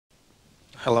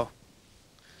Hello.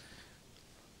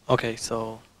 Okay,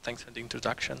 so thanks for the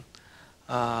introduction.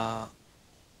 Uh,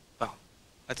 well,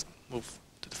 let's move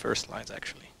to the first slides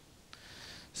actually.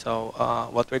 So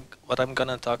what I'm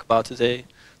gonna talk about today.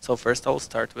 So first I'll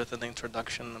start with an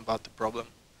introduction about the problem.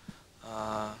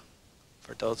 Uh,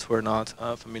 for those who are not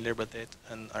familiar with it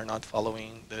and are not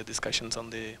following the discussions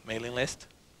on the mailing list.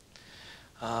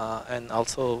 And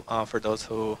also for those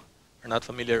who are not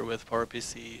familiar with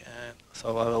PowerPC,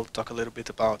 so I will talk a little bit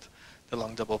about the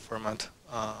long double format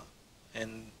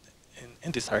in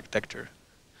this architecture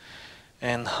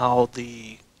and how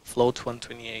the float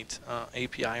 128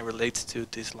 API relates to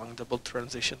this long double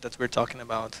transition that we're talking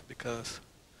about, because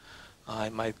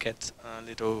it might get a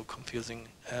little confusing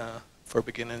for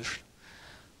beginners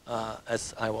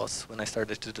as I was when I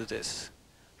started to do this.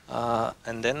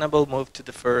 And then I will move to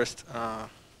the first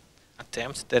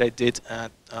attempt that I did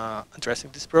at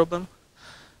addressing this problem,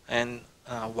 and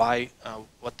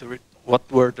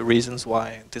what were the reasons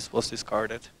why this was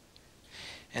discarded.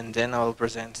 And then I will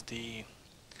present the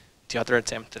other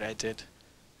attempt that I did,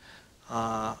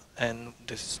 and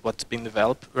this is what's being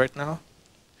developed right now.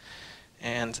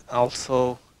 And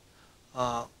also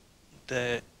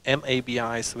the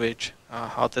MABI switch,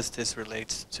 how does this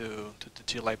relate to the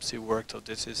GLIBC work? So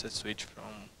this is a switch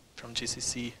from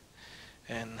GCC,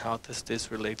 and how does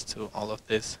this relate to all of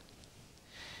this?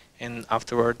 And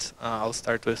afterwards, I'll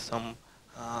start with some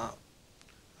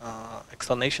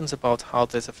explanations about how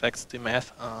this affects the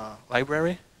math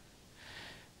library,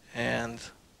 and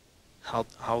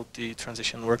how the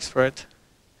transition works for it,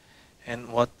 and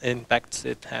what impacts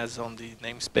it has on the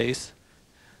namespace.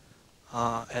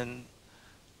 And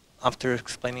after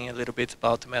explaining a little bit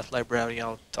about the math library,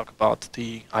 I'll talk about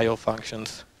the I/O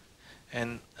functions.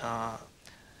 And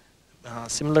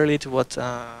similarly to what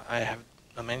I have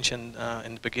mentioned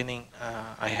in the beginning,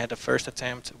 I had a first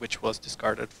attempt which was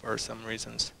discarded for some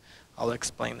reasons. I'll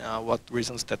explain what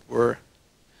reasons that were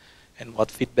and what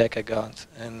feedback I got,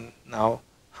 and now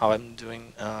how I'm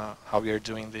doing, how we are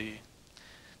doing the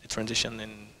transition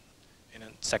in a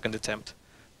second attempt.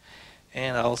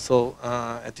 And also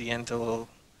at the end, I will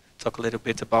talk a little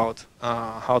bit about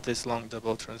how this long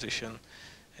double transition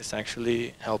is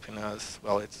actually helping us.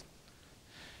 Well,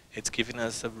 it's giving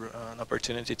us an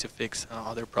opportunity to fix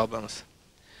other problems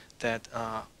that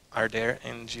are there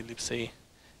in GLIBC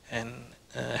and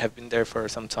have been there for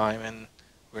some time, and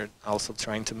we're also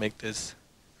trying to make this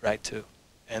right too,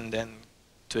 and then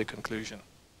to a conclusion.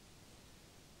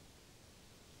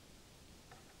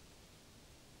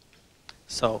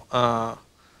 So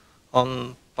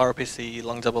on PowerPC,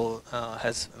 long double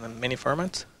has many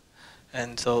formats,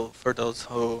 and so for those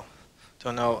who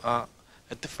don't know,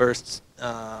 at the first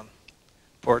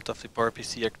port of the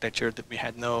PowerPC architecture, that we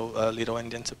had no little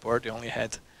endian support. We only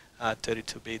had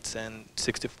 32 bits and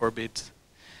 64 bits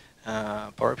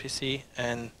PowerPC,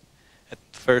 and at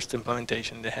first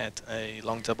implementation they had a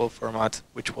long double format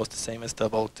which was the same as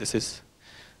double. This is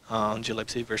on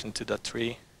GLIBC version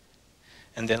 2.3,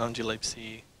 and then on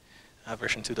GLIBC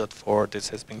version 2.4 this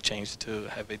has been changed to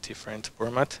have a different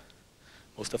format.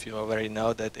 Most of you already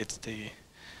know that it's the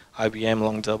IBM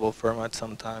long double format,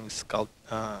 sometimes called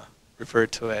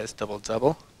referred to as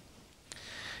double.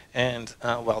 And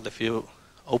well, if you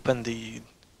open the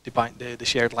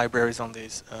shared libraries on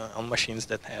these on machines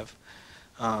that have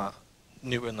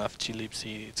new enough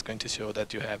GLIBC, it's going to show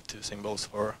that you have two symbols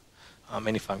for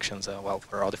many functions. Well,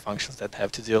 for all the functions that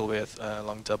have to deal with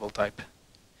long double type.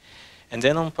 And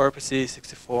then on PowerPC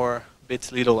 64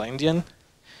 bits little endian,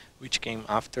 which came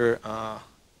after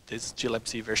these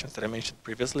GLIBC versions that I mentioned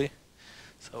previously.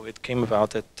 So it came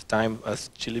about at the time as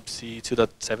GLIBC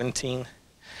 2.17,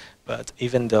 but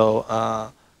even though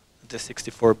the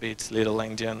 64 bits little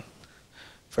endian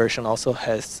version also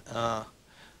has the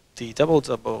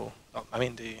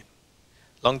the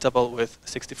long double with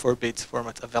 64 bits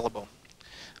format available.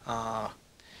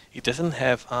 It doesn't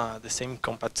have the same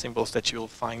compat symbols that you'll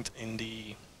find in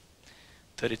the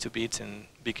 32 bits and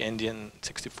big endian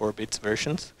 64 bits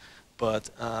versions, but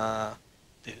the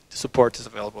support is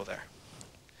available there.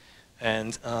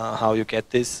 And how you get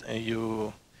this,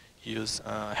 you use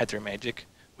header magic,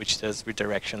 which does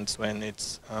redirections when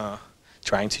it's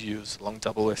trying to use long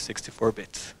double with 64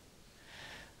 bits.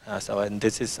 And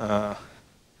this is the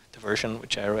version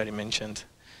which I already mentioned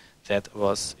that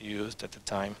was used at the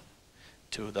time,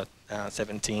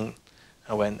 2.17,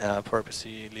 when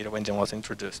PowerPC little endian was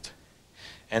introduced.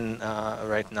 And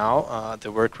right now,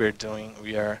 the work we're doing,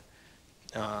 we are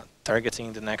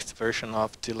targeting the next version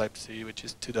of GLIBC, which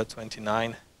is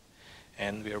 2.29,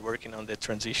 and we are working on the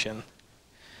transition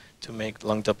to make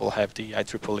long double have the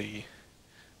IEEE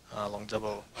long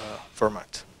double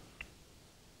format.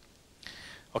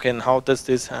 Okay, and how does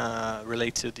this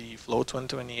relate to the float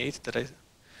 128 that I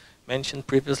mentioned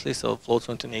previously? So float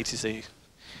 128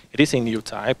 is a new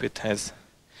type. It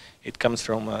comes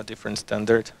from a different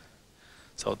standard.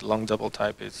 So the long double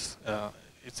type is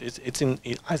it's in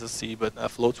ISO C, but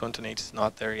float 128 is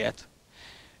not there yet,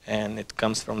 and it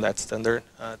comes from that standard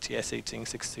TS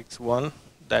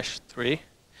 18661-3.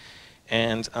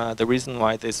 And the reason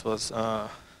why this was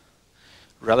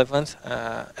relevant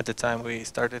at the time we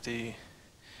started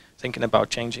thinking about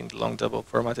changing the long double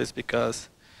format is because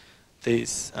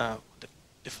this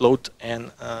the float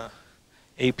and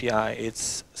API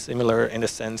it's similar in the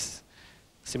sense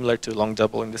to long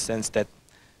double in the sense that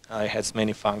it has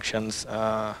many functions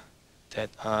that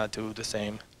do the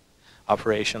same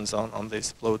operations on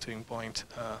these floating point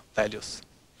values.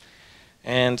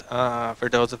 And for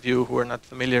those of you who are not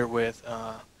familiar with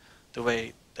the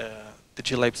way the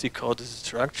GLIBC code is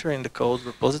structured in the code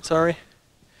repository,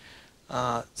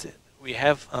 we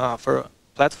have for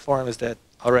platforms that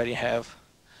already have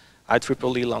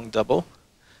IEEE long double,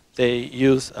 they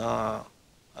use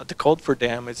the code for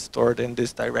them is stored in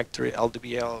this directory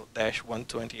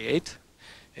LDBL-128.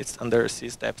 It's under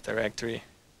CSTEPs directory.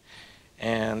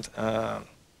 And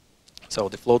so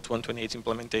the float 128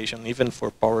 implementation, even for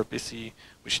PowerPC,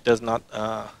 which does not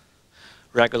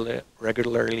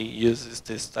regularly uses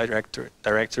this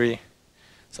directory.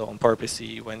 So on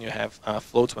PowerPC, when you have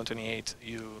float 128,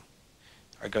 you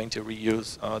are going to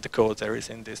reuse the code that is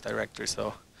in this directory.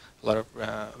 So a lot of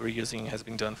reusing has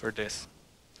been done for this.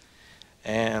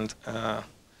 And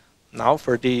now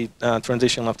for the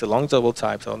transition of the long double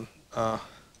type, so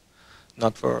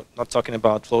not talking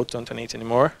about float 128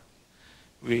 anymore.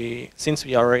 Since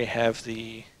we already have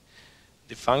the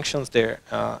functions there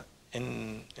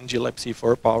in GLIBC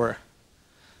for power,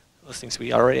 since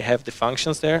we already have the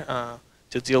functions there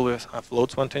to deal with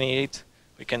float 128,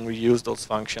 we can reuse those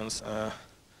functions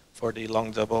for the long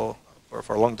double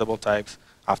for long double types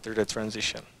after the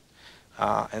transition,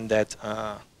 and that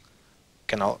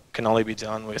can only be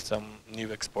done with some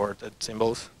new exported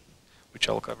symbols, which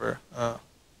I'll cover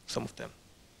some of them.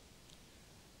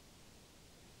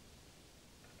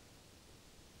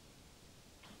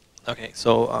 Okay,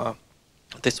 so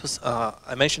this was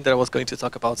I mentioned that I was going to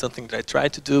talk about something that I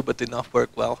tried to do but did not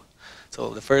work well. So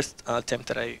the first attempt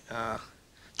that I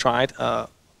tried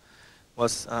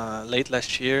was late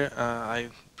last year. I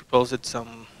proposed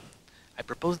some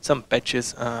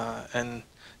patches, and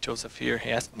Joseph here,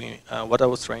 he asked me what I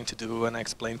was trying to do, and I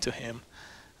explained to him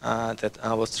that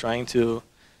I was trying to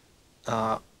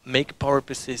make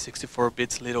PowerPC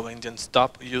 64-bits little endian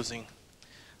stop using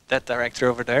that directory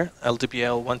over there,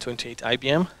 LDBL-128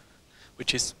 IBM,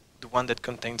 which is the one that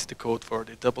contains the code for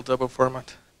the double-double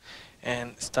format,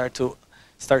 and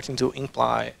starting to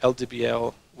imply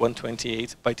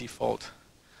LDBL-128 by default.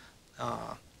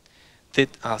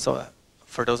 So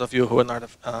for those of you who are not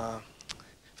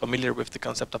familiar with the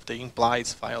concept of the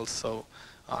implies files, so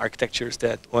architectures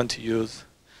that want to use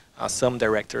some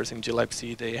directors in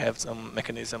GLIBC, they have some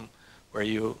mechanism where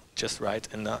you just write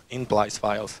in implies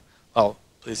files. Well,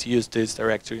 please use this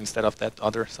directory instead of that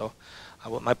other. So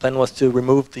my plan was to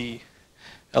remove the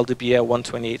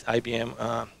LDBL-128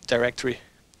 IBM directory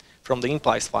from the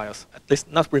implies files. At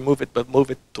least not remove it, but move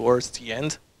it towards the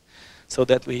end, so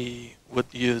that we would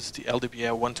use the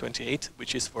LDBL-128,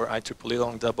 which is for IEEE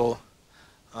long double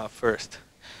first.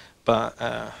 But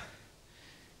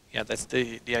yeah, that's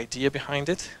the idea behind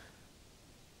it.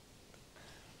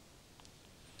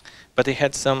 But they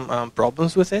had some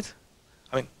problems with it.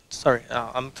 I mean, sorry,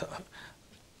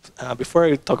 before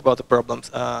I talk about the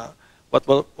problems,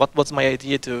 what was my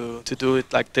idea to do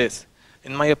it like this?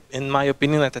 In my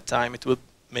opinion at the time, it would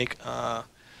make PowerPC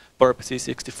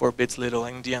 64-bits little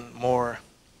endian more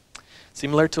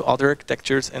similar to other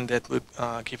architectures, and that would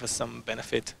give us some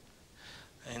benefit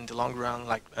in the long run,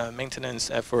 like maintenance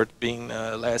effort being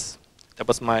less. That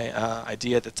was my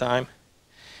idea at the time.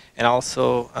 And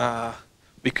also,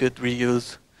 we could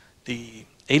reuse the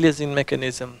aliasing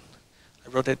mechanism. I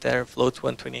wrote it there, float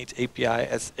 128 API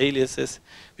as aliases,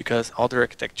 because other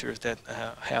architectures that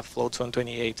have float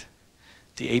 128,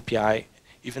 the API,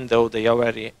 even though they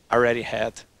already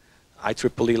had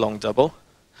IEEE long double,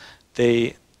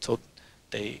 they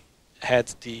had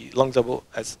the long double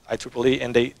as IEEE,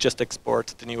 and they just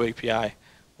export the new API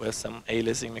with some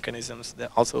aliasing mechanisms.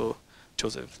 That also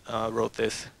Joseph wrote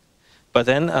this. But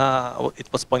then it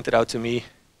was pointed out to me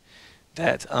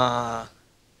that a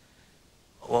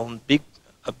big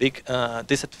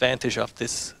disadvantage of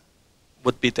this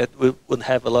would be that we would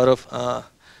have a lot of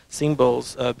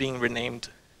symbols being renamed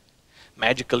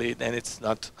magically, then it's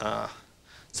not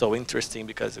so interesting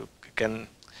because you can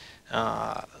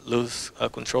lose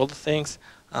control of things.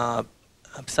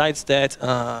 Besides that,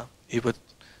 it would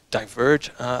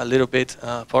diverge a little bit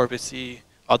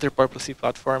other PowerPC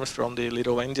platforms from the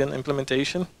little engine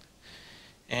implementation.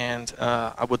 And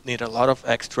I would need a lot of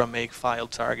extra makefile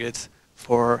targets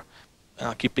for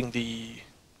keeping the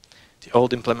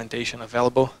old implementation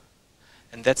available.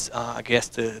 And that's, I guess,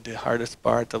 the hardest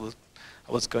part. I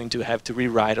was going to have to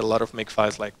rewrite a lot of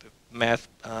makefiles, like the math.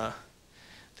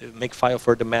 The makefile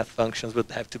for the math functions would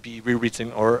have to be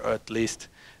rewritten, or at least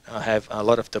have a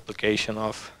lot of duplication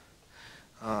of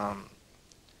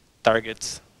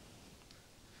targets.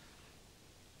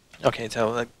 Okay,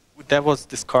 so that was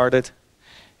discarded,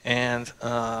 and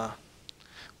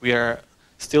we are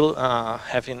still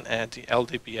having the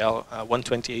LDPL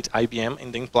 128 IBM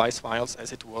in the implies files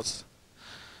as it was.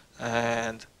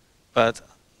 But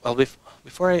well,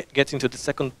 before I get into the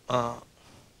second,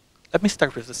 let me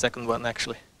start with the second one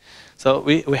actually. So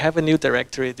we have a new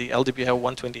directory, the LDPL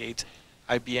 128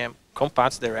 IBM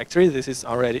comprised directory. This is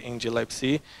already in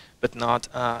GLIBC, but not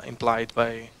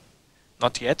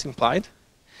not yet implied.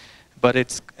 But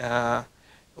it's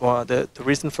well, the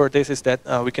reason for this is that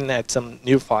we can add some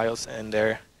new files in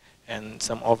there and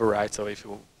some overrides. So if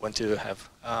you want to have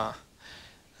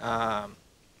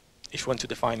if you want to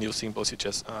define new symbols, you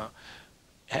just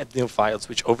add new files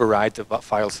which override the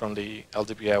files from the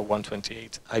LDPL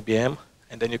 128 IBM,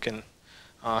 and then you can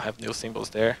have new symbols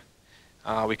there.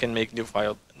 We can make new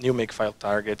makefile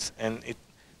targets, and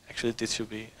this should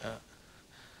be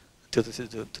to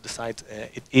the side.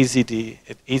 It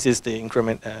eases the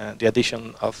increment, the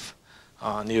addition of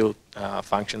new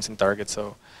functions in targets.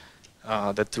 So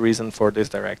that's the reason for this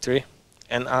directory.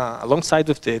 And alongside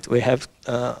with it, we had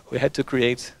to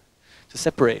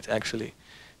separate actually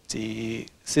the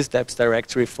sysdeps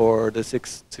directory for the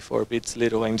 64-bit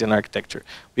little engine architecture.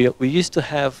 We used to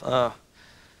have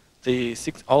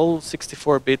all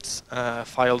 64 bits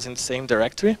files in the same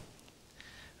directory,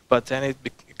 but then it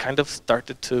kind of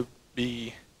started to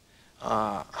be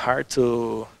hard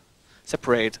to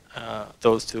separate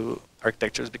those two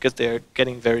architectures because they're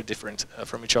getting very different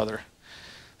from each other.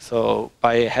 So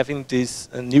by having this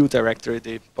new directory,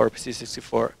 the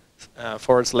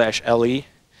powerpc64le,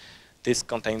 this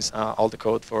contains all the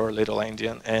code for little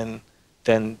endian, and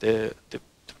then the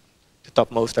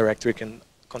topmost directory can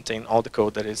contain all the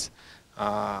code that is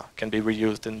can be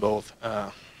reused in both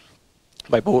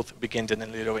by both big endian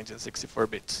and little endian 64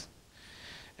 bits.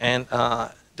 And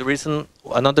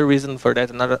another reason for that,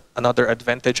 another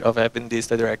advantage of having this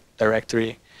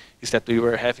directory is that we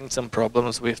were having some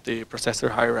problems with the processor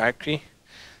hierarchy.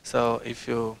 So if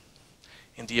you,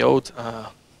 in the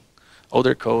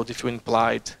older code, if you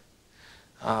implied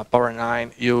Power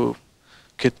 9, you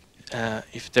could,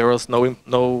 if there was no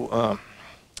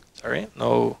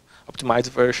optimized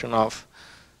version of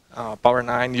Power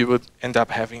 9, you would end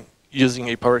up using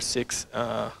a Power 6,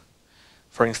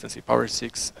 for instance, a Power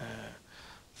 6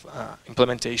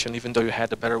 implementation, even though you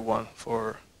had a better one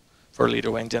for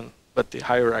little endian, but the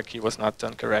hierarchy was not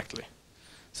done correctly.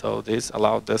 So this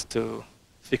allowed us to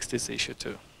fix this issue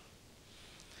too.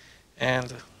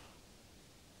 And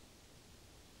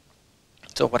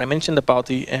so what I mentioned about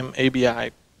the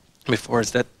MABI before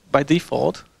is that by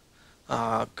default,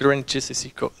 current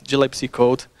GLIBC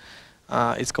code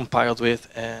is compiled with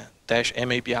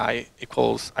 -MABI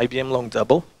equals IBM long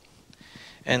double.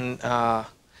 And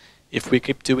if we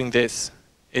keep doing this,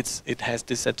 it has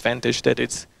this advantage that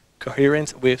it's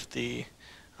coherent with the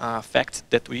fact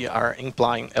that we are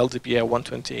implying LDPL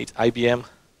 128 IBM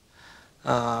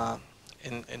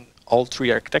in all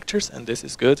three architectures, and this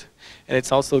is good. And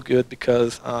it's also good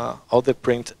because all the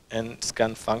print and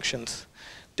scan functions,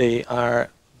 they are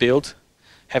built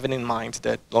having in mind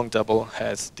that long double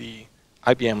has the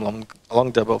IBM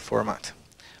long double format.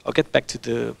 I'll get back to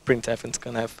the printf and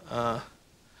scanf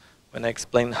when I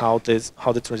explain how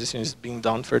the transition is being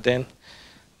done for them.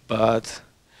 But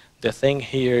the thing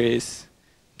here is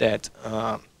that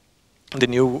the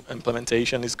new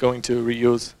implementation is going to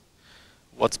reuse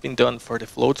what's been done for the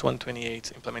float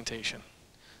 128 implementation.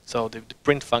 So the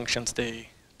print functions, the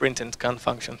print and scan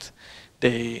functions,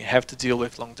 they have to deal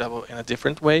with long double in a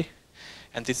different way.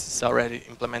 And this is already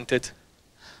implemented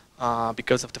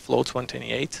because of the float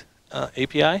 128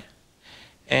 API.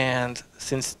 And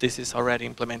since this is already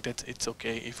implemented, it's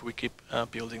okay if we keep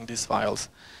building these files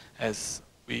as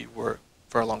we were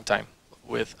for a long time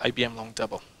with IBM long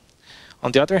double.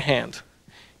 On the other hand,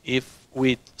 if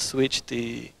we switch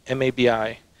the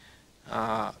MABI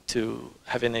to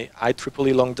having a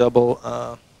IEEE long double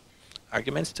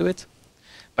arguments to it,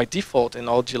 by default in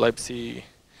all glibc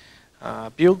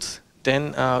builds,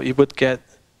 then we would get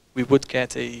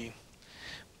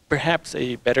perhaps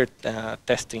a better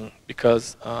testing,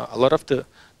 because a lot of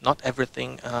not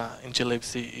everything in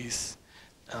glibc is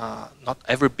not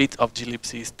every bit of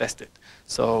glibc is tested.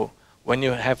 So when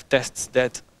you have tests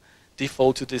that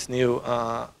default to this new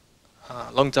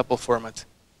long tuple format,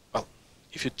 well,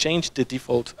 if you change the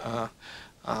default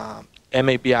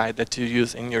MABI that you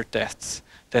use in your tests,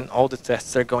 then all the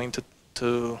tests are going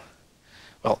to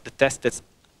well, the test that's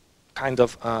kind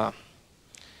of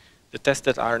the tests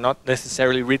that are not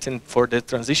necessarily written for the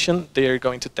transition, they are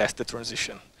going to test the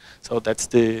transition. So that's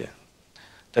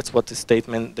what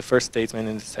the first statement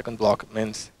in the second block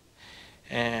means.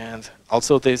 And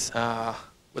also this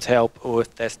would help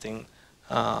with testing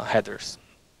headers.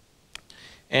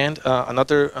 And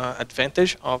another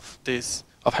advantage of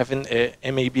having a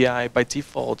MABI by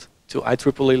default to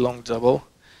IEEE long double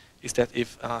is that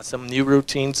if some new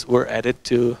routines were added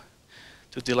to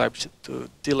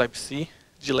GLIBC,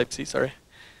 sorry,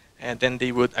 and then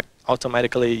they would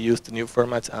automatically use the new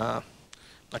format.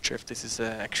 Not sure if this is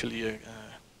actually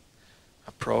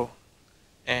a pro.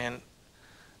 And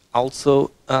also,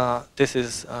 this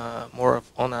is more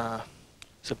on a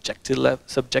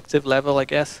subjective level, I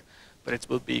guess, but it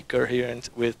will be coherent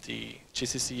with the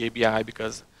GCC ABI,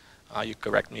 because you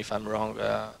correct me if I'm wrong.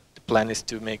 The plan is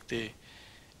to make the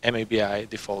MABI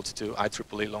default to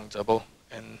IEEE long double,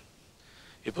 and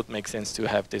it would make sense to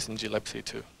have this in glibc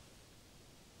too.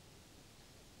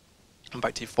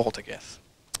 By default, I guess.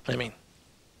 I mean.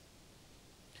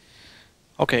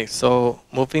 Okay, so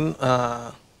moving.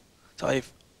 So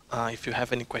if you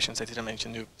have any questions I didn't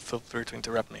mention, you feel free to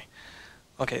interrupt me.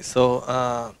 Okay, so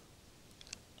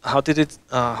how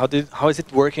is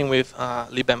it working with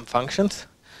libm functions?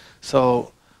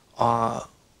 So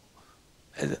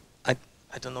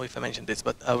I don't know if I mentioned this,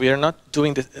 but we are not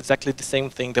doing exactly the same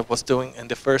thing that was doing in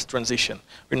the first transition.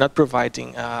 We're not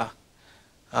providing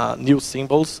new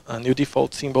symbols, new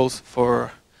default symbols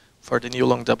for the new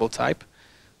long double type.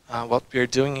 What we are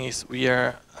doing is we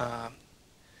are,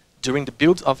 during the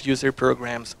build of user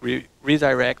programs, we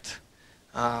redirect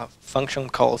function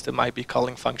calls that might be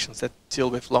calling functions that deal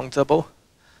with long double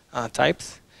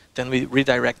types. Then we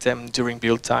redirect them during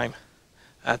build time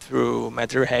through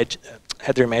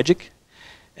header magic.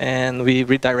 And we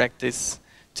redirect this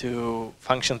to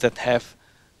functions that have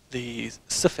the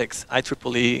suffix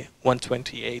IEEE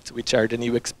 128, which are the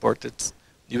new exports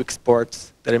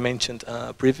that I mentioned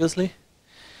previously.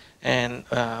 And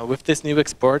with this new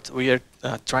export, we are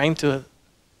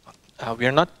we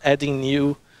are not adding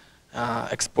new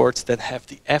exports that have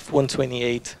the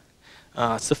F128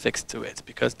 suffix to it,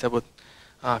 because that would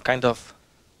kind of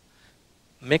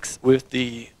mix with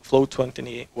the float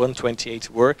 128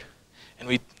 work. And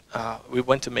we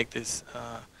want to make this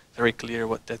very clear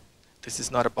that this is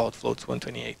not about float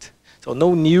 128. So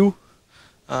no new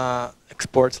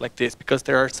exports like this, because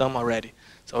there are some already.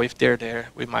 So if they're there,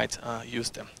 we might use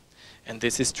them. And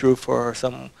this is true for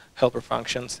some helper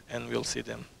functions, and we'll see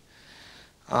them.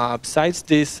 Besides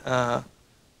this IEEE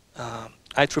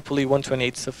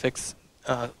 128 suffix,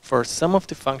 for some of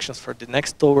the functions, for the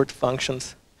next forward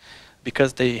functions,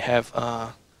 because they have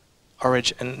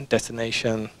origin and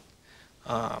destination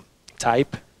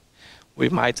type, we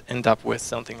might end up with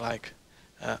something like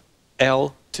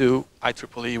L to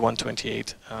IEEE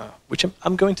 128, which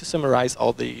I'm going to summarize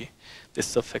all the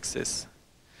suffixes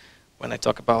when I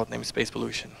talk about namespace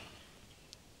pollution.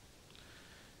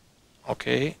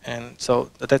 Okay, and so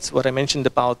that's what I mentioned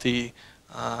about the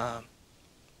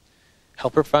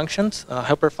helper functions.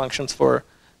 Helper functions for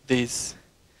these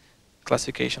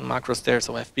classification macros there,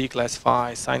 so FP,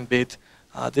 classify, sign bit.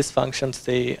 These functions,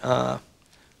 they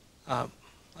I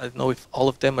don't know if all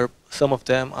of them or some of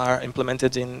them are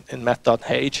implemented in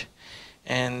math.h,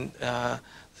 and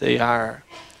they are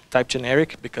type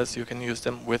generic because you can use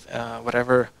them with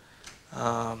whatever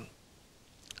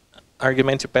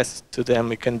argument you pass to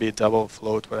them. It can be double,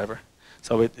 float, whatever.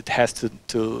 So it has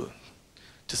to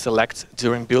select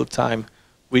during build time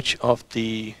which of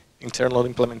the internal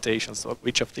implementations or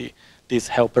which of these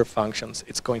helper functions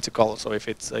it's going to call. So if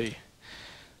it's a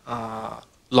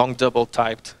long double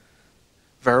typed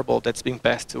variable that's being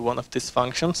passed to one of these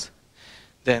functions,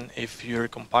 then if you're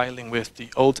compiling with the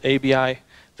old ABI,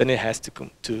 then it has to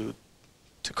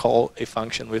call a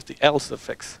function with the L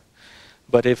suffix.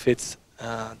 But if it's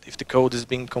if the code is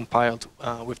being compiled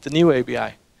with the new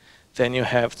ABI, then you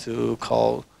have to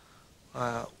call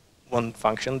one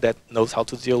function that knows how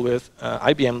to deal with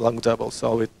IBM long double.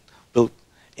 So it will,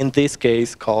 in this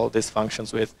case, call these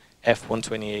functions with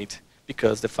F128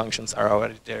 because the functions are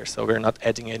already there. So we're not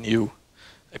adding a new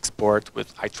export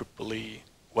with IEEE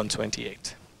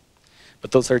 128.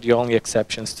 But those are the only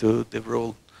exceptions to the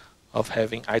rule of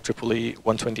having IEEE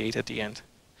 128 at the end.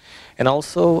 And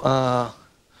also,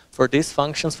 for these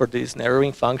functions, for these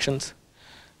narrowing functions,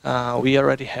 we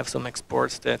already have some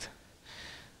exports that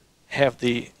have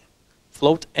the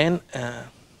float and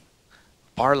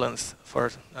parlance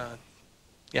for,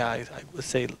 yeah, I would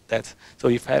say that. So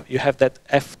if you have that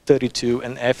F32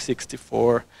 and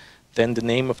F64, then the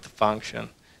name of the function,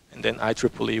 and then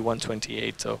IEEE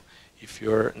 128. So if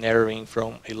you're narrowing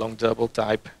from a long double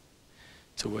type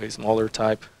to a smaller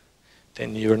type,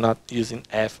 then you're not using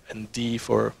F and D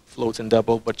for float and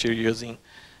double, but you're using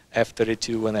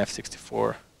F32 and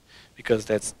F64 because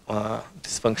that's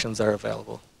these functions are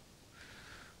available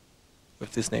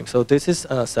with this name. So this is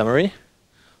a summary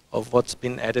of what's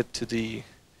been added to the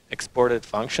exported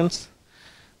functions.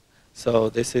 So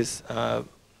this is,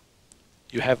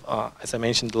 you have, as I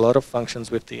mentioned, a lot of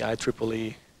functions with the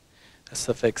IEEE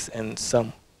suffix and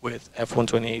some with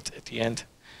F128 at the end.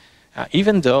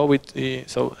 Even though with the,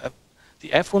 the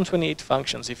F128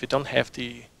 functions, if you don't have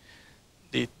the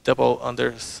double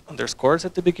underscores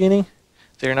at the beginning,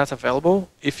 they're not available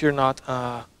if you're not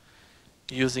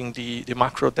using the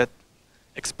macro that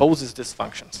exposes these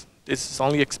functions. This is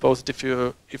only exposed if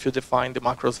you define the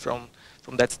macros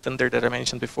from that standard that I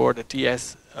mentioned before, the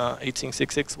TS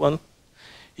 18661.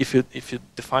 If you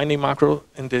define a macro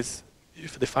in this,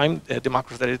 if you define the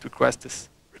macros that it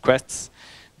requests,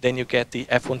 then you get the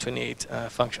F128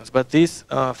 functions. But these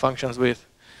functions with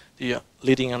the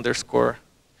leading underscore,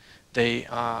 they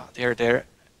are there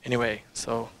anyway.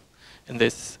 So in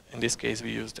this case,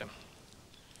 we use them.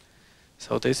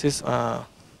 So this is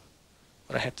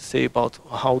what I had to say about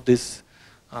how this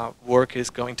work is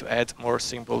going to add more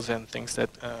symbols and things that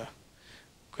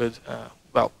could,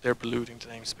 well, they're polluting the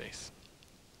namespace.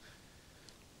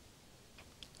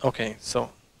 Okay,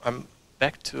 so I'm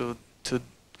back to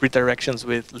redirections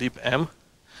with libm.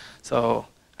 So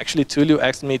actually, Tulio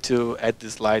asked me to add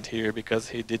this slide here because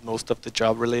he did most of the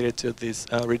job related to these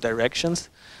redirections.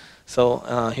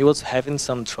 So he was having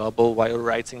some trouble while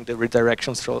writing the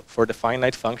redirections for the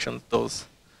finite function. Those.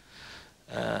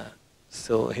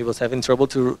 So he was having trouble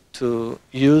to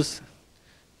use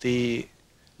the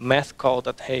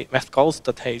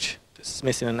mathcalls.h. This is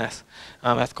missing an S.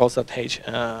 Mathcalls.h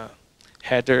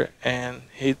header, and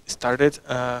he started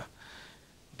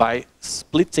by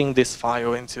splitting this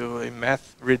file into a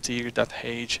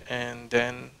mathredir.h, and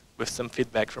then with some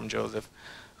feedback from Joseph,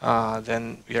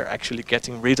 then we are actually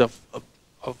getting rid of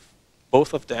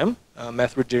both of them.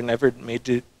 Mathredir never made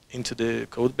it into the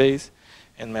code base,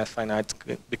 and mathfinite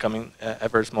becoming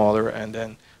ever smaller, and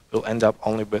then we'll end up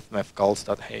only with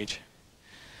mathcalls.h.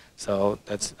 So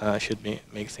that should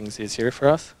make things easier for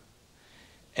us.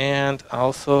 And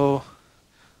also,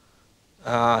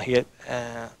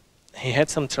 he had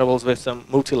some troubles with some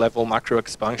multi-level macro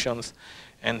expansions,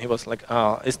 and he was like,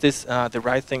 is this the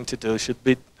right thing to do? Should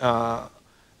we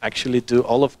actually do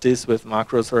all of this with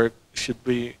macros, or should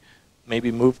we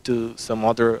maybe move to some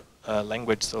other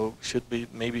language? So should we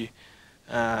maybe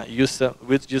use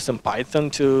some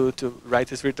Python to write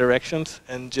these redirections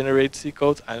and generate C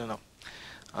code? I don't know.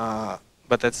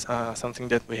 But that's something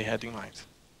that we had in mind.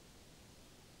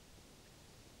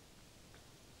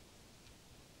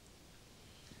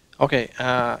 Okay,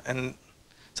 and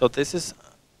so this is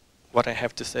what I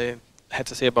had to say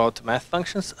about math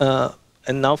functions.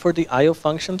 And now for the I/O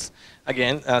functions,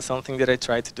 again, something that I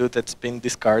tried to do that's been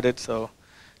discarded. So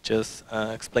just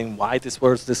explain why this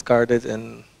was discarded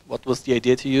and what was the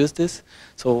idea to use this.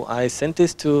 So I sent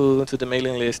this to the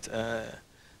mailing list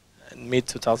mid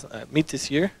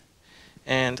this year.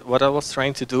 And what I was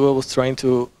trying to do, I was trying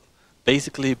to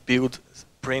basically build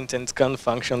print and scan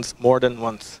functions more than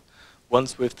once.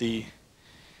 Once with the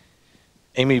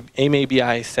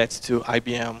AMABI set to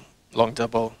IBM long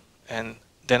double, and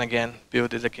then again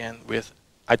build it again with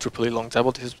IEEE long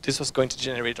double. This was going to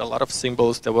generate a lot of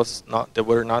symbols that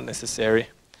were not necessary,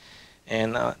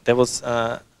 and I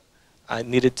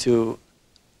needed to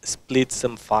split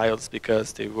some files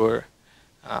because they were.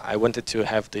 I wanted to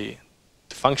have the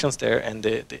functions there and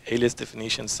the alias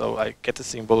definitions, so I get the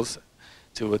symbols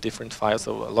to a different file.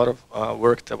 So a lot of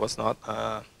work that was not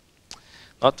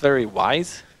very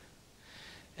wise.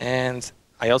 And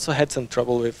I also had some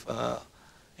trouble with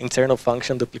internal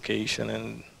function duplication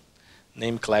and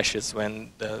name clashes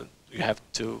when you have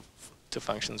two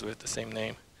functions with the same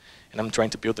name. And I'm trying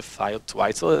to build a file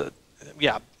twice. So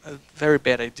yeah, a very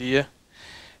bad idea.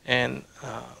 And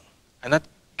I'm not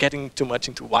getting too much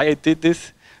into why I did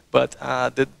this, but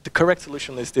the correct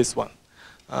solution is this one.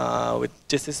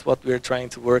 This is what we're trying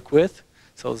to work with.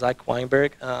 So Zach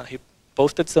Weinberg, he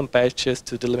posted some patches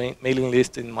to the mailing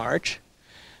list in March.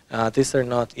 These are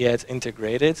not yet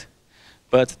integrated,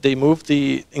 but they move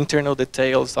the internal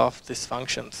details of these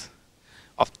functions.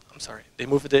 They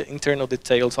move the internal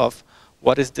details of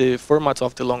what is the format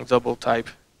of the long double type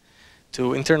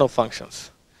to internal functions.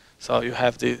 So you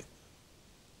have the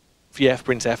VF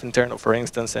printf internal, for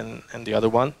instance, and the other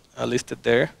one listed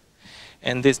there.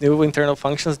 And these new internal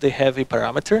functions, they have a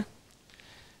parameter,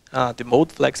 the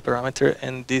mode flex parameter,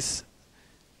 and this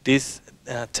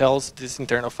tells this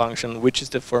internal function which is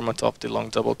the format of the long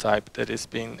double type that is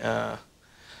being,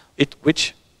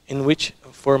 in which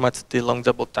format the long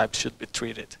double type should be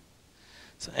treated.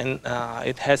 So, and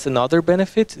it has another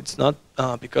benefit. It's not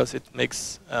because it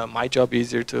makes my job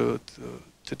easier to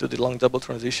do the long double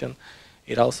transition.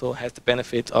 It also has the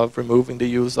benefit of removing the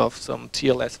use of some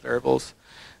TLS variables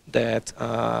that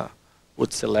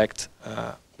would select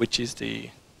which is the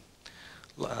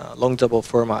long double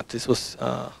format. This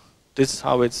is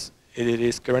how it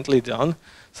is currently done.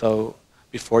 So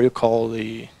before you call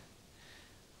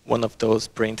one of those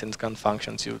print and scan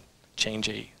functions, you change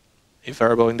a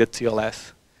variable in the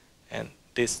TLS, and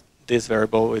this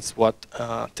variable is what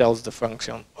tells the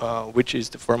function which is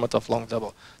the format of long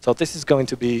double. So this is going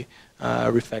to be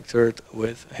refactored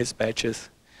with his patches,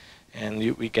 and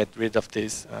we get rid of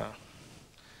this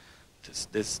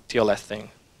TLS thing.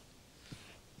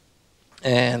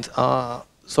 And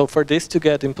so for this to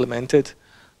get implemented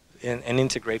and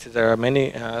integrated, there are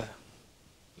many.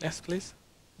 Yes, please.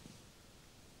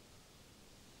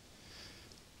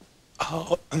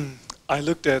 I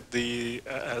looked at the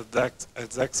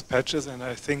Zach's patches, and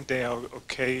I think they are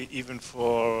okay even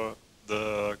for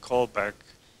the callback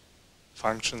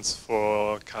functions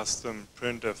for custom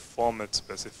printf format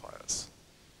specifiers.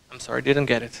 I'm sorry, didn't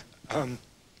get it.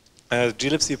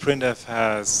 GLIBC printf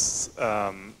has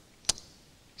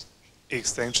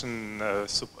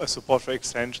support for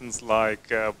extensions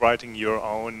like writing your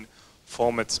own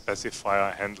format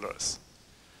specifier handlers.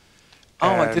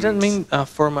 Oh, I didn't mean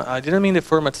format. I didn't mean the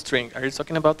format string. Are you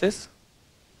talking about this?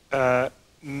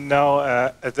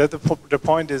 No. The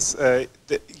point is,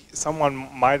 someone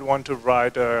might want to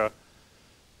write a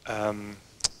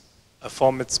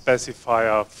format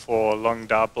specifier for long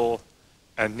double,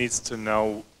 and needs to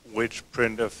know which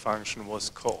printf function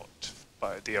was called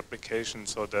by the application,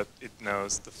 so that it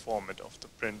knows the format of the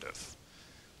printf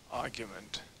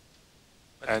argument.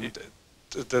 But and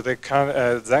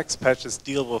Zach's patches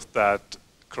deal with that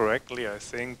correctly, I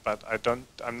think, but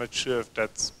I'm not sure if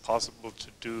that's possible to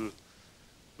do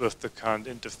with the current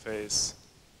interface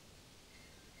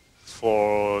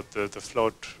for the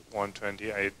float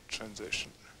 128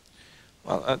 transition.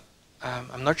 Well,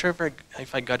 I'm not sure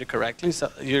if I got it correctly. So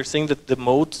you're saying that the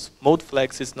mode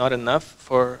flex is not enough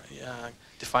for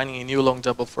defining a new long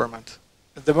double format?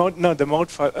 The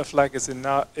mode flag is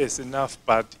enough,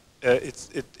 but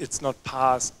it's not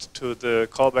passed to the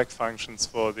callback functions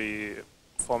for the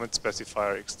format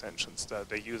specifier extensions that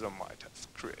the user might have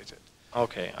created.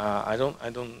 Okay, I don't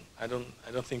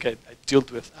think I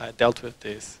dealt with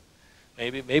this.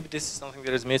 Maybe this is something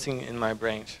that is missing in my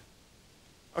branch.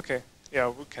 Okay, yeah,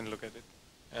 we can look at it.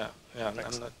 Yeah, I'm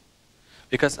not,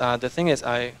 because the thing is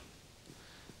I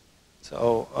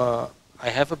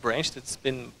have a branch that's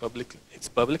been public. It's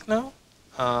public now,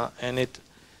 and it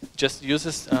just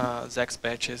uses Zach's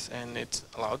patches, and it's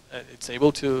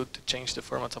able to change the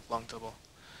format of long double.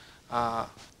 I'm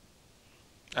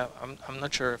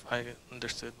not sure if I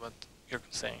understood what you're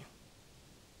saying.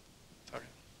 Sorry.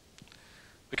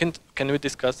 Can we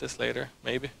discuss this later?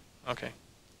 Maybe. Okay.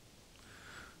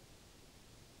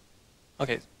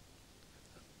 Okay.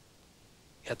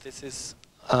 Yeah, this is.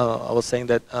 I was saying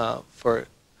that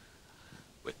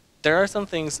there are some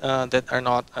things that are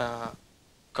not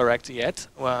correct yet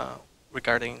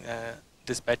regarding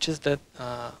these patches that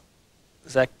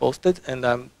Zach posted, and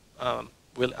I'm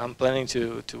planning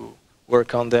to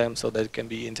work on them so that it can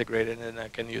be integrated and I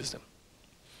can use them.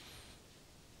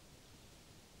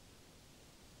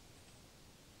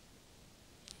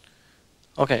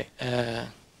 Okay,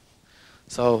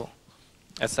 so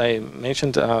as I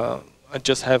mentioned, I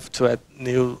just have to add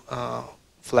new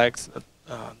flags,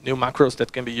 new macros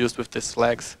that can be used with these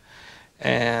flags,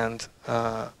 and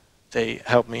they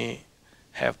help me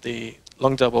have the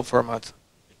long double format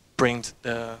print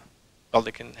the. Well,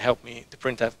 they can help me to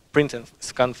print and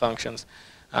scan functions,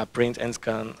 print and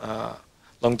scan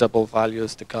long double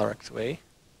values the correct way.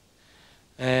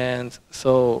 And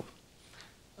so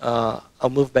I'll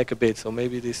move back a bit. So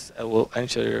maybe this will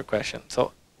answer your question.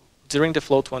 So during the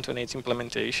float 128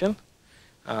 implementation,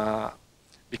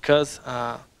 because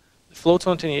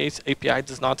Float128 API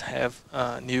does not have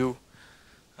new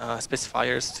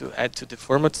specifiers to add to the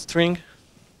format string.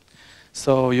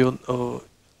 So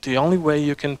the only way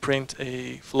you can print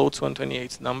a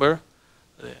float128 number,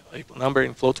 a number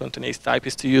in float128 type,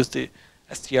 is to use the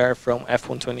str from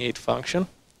f128 function.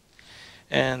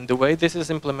 And the way this is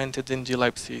implemented in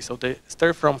GLIBC, so the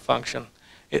stir from function,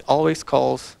 it always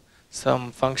calls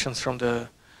some functions from the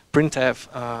printf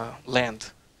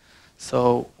land.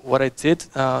 So what I did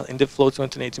in the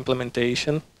float128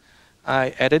 implementation,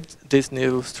 I added this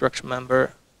new structure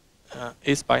member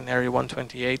is binary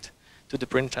 128 to the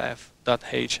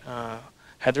printf.h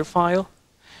header file,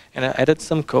 and I added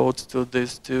some code to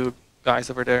these two guys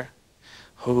over there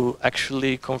who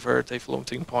actually convert a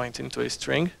floating point into a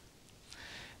string.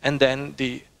 And then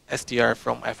the str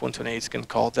from f128 can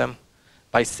call them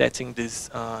by setting this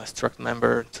struct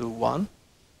member to 1.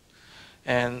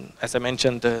 And as I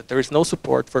mentioned, there is no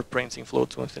support for printing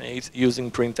float128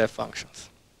 using printf functions.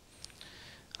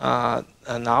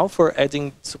 And now for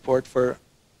adding support for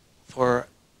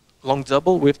long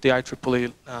double with the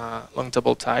IEEE long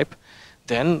double type,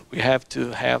 then we have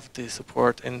to have the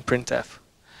support in printf.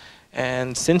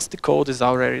 And since the code is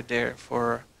already there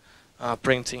for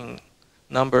printing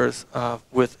numbers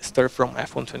with stir from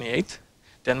f128,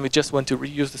 then we just want to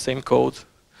reuse the same code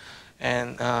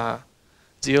and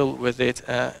deal with it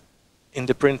in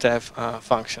the printf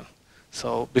function.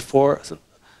 So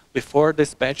before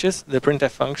dispatches, the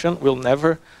printf function will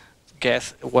never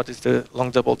guess what is the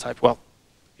long double type. Well,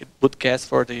 it would guess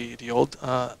for the old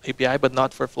API, but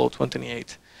not for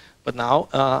float128. But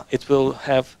now it will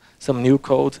have some new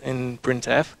code in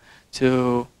printf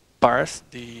to parse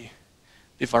the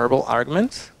variable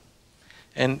arguments,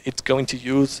 and it's going to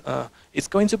use, it's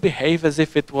going to behave as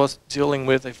if it was dealing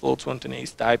with a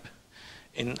float128 type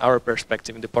in our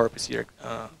perspective, in the PowerPC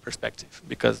perspective,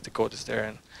 because the code is there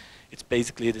and it's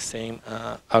basically the same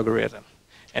algorithm.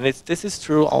 And this is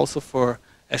true also for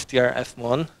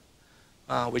strf1,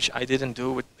 which I didn't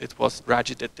do. It was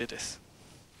Raji that did this.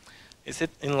 Is it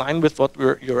in line with what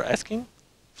you're asking,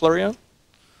 Florian?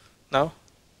 No?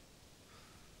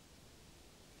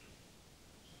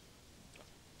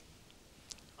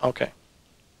 Okay.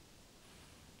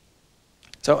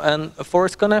 So, and for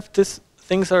scanf,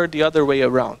 things are the other way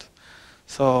around.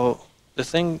 So the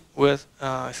thing with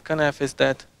scanf is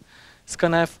that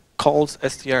scanf calls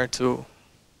str to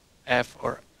f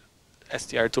or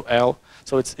str to l,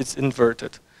 so it's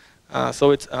inverted. So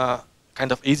it's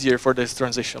kind of easier for this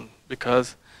transition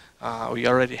because we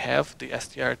already have the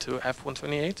str to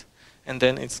f128, and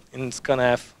then it's in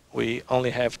scanf we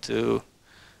only have to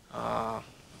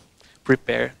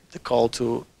prepare the call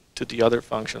to the other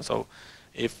function. So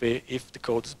if the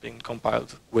code is being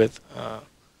compiled with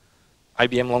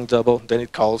IBM long double, then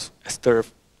it calls stir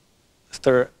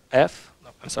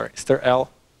L,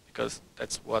 because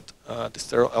that's what the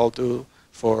stir L do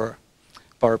for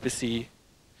PowerPC.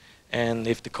 And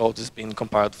if the code is being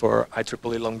compiled for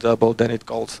IEEE long double, then it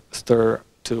calls stir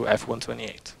to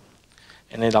f128.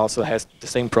 And it also has the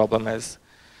same problem as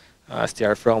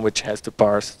str from, which has to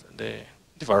parse the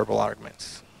variable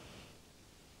arguments.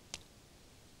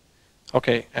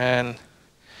 Okay, and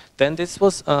then this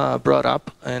was brought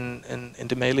up in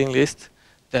the mailing list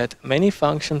that many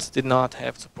functions did not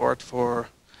have support for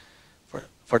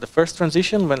the first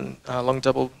transition when long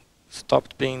double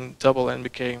stopped being double and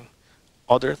became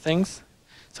other things.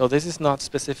 So this is not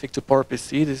specific to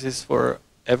PowerPC. This is for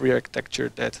every architecture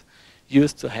that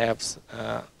used to have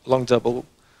long double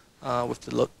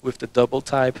with the double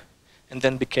type and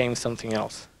then became something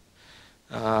else.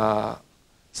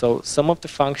 So some of the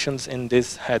functions in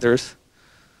these headers,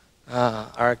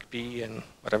 argb and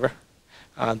whatever,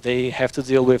 they have to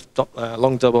deal with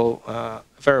long double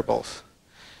variables.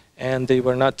 And they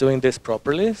were not doing this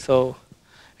properly,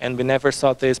 and we never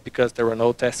saw this because there were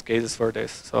no test cases for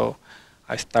this. So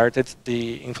I started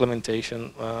the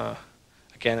implementation,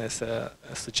 again as a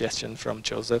suggestion from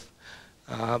Joseph,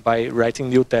 by writing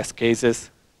new test cases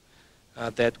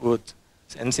that would,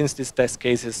 and since these test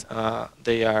cases,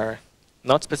 they are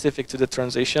not specific to the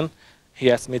transition,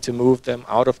 he asked me to move them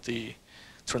out of the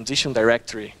transition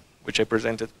directory, which I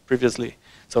presented previously.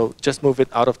 So just move it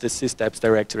out of the sysdebs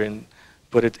directory and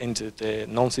put it into the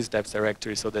non-sysdebs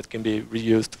directory so that can be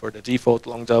reused for the default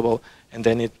long double, and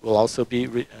then it will also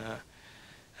be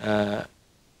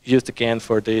used again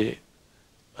for the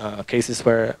cases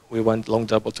where we want long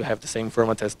double to have the same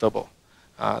format as double.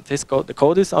 The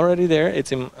code is already there.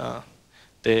 It's in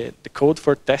the code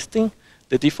for testing.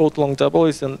 The default long double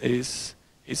is in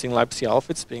GLIBC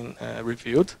alpha. It's being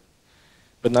reviewed,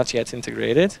 but not yet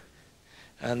integrated.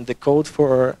 And the code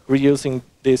for reusing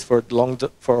this for long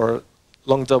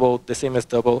double, the same as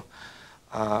double,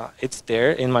 it's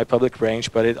there in my public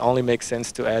range, but it only makes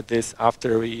sense to add this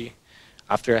after I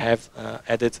have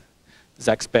added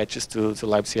Zach's patches to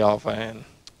libc alpha and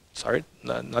sorry,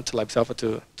 not to libc alpha,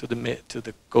 to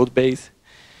the code base,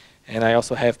 and I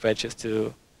also have patches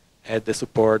to add the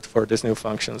support for these new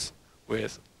functions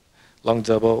with long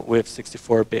double with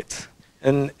 64 bits,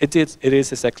 and it is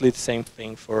exactly the same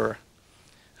thing for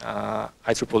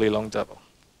IEEE long double.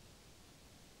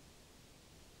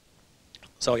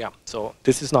 So yeah, so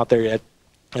this is not there yet,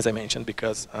 as I mentioned,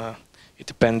 because it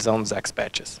depends on Zach's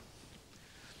patches.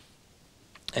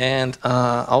 And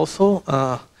also,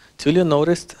 Tulio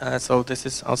noticed, so this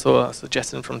is also a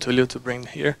suggestion from Tulio to bring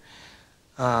here,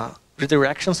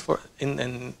 redirections for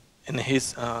in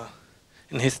his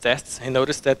tests. He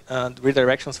noticed that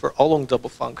redirections for all long double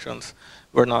functions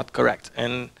were not correct,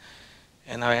 and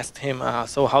I asked him,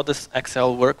 so how does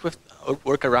Excel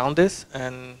work around this?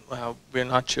 And we're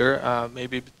not sure.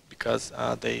 Maybe because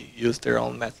they use their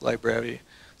own math library.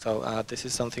 So this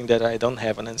is something that I don't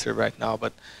have an answer right now,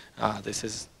 but this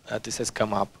has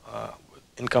come up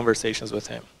in conversations with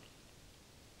him.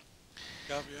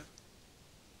 Gabriel,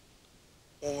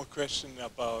 one more question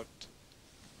about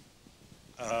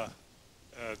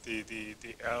the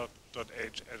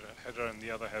L.H header and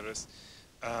the other headers.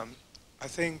 I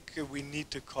think we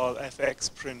need to call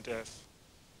fxprintf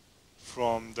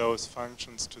from those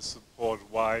functions to support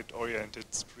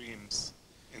wide-oriented streams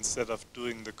instead of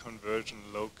doing the conversion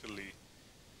locally.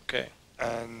 Okay.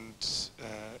 And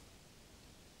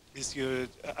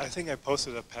I think I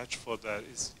posted a patch for that.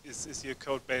 Is your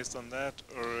code based on that,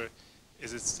 or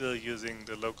is it still using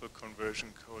the local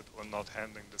conversion code or not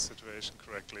handling the situation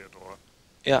correctly at all?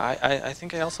 Yeah, I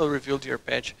think I also reviewed your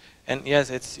patch, and yes,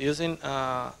 it's using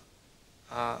the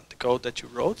code that you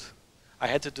wrote. I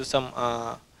had to do some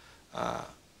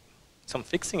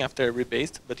fixing after I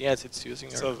rebased, but yes, it's using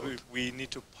your code. So we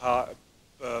need to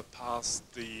pass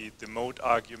the mode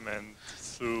argument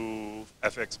through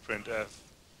fxprintf.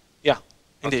 Yeah,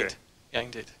 indeed. Okay. Yeah,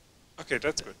 indeed. Okay,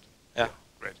 that's good. Yeah.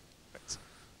 Great. Thanks.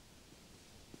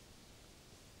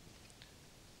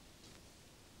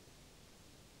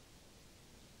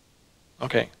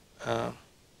 Okay.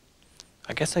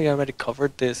 I guess I already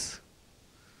covered this.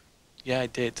 Yeah, I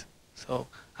did. So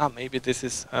maybe this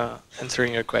is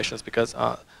answering your questions, because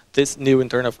this new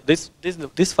internal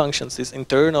these functions, these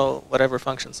internal whatever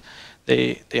functions,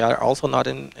 they are also not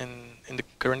in the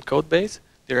current code base.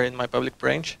 They're in my public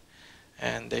branch,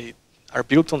 and they are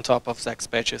built on top of Zach's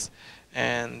patches,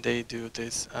 and they do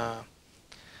this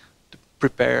to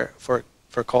prepare for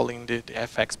calling the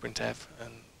fxprintf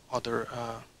and other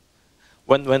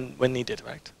when needed,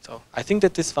 right? So I think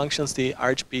that these functions, the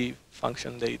RHP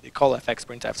function, they call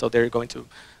fxprintf, so they're going to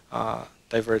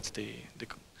divert the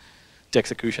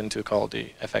execution to call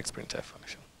the fxprintf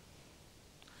function.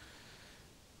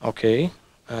 Okay,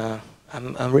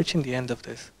 I'm reaching the end of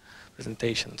this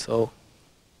presentation. So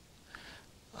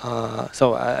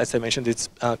as I mentioned, it's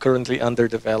currently under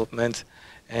development,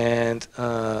 and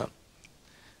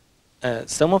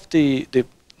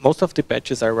most of the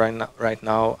patches are right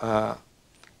now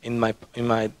in my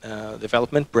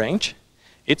development branch.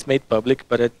 It's made public,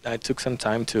 but I took some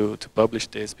time to publish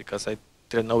this because I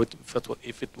didn't know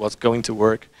if it was going to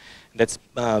work. That's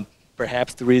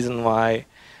perhaps the reason why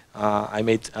I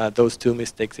made those two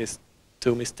mistakes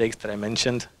that I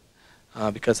mentioned,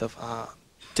 because of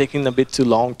taking a bit too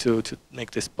long to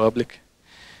make this public.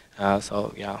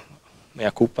 So yeah,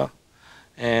 mea culpa.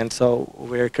 And so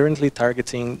we're currently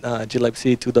targeting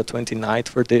GLIBC 2.29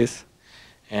 for this.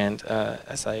 And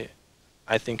as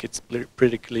I think it's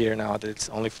pretty clear now that it's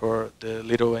only for the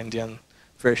little Indian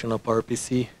version of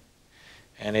PowerPC,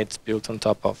 and it's built on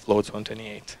top of Loads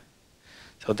 128.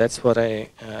 So that's what I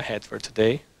had for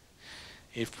today.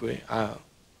 If we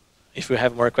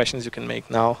have more questions, you can make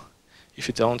now. If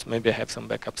you don't, maybe I have some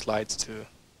backup slides too.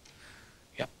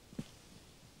 Yeah.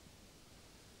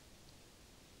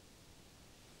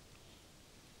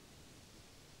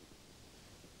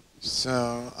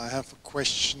 So I have a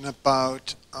question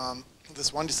about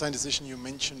this one design decision you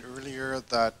mentioned earlier,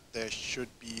 that there should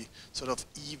be sort of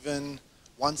even,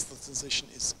 once the transition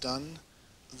is done,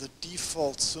 the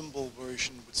default symbol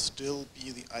version would still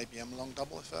be the IBM long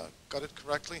double, if I got it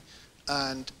correctly,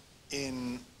 and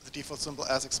in the default symbol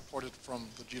as exported from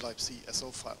the GLIBC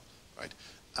SO file, right?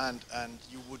 And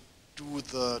you would do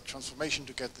the transformation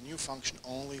to get the new function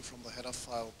only from the header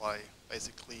file by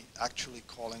basically actually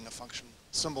calling a function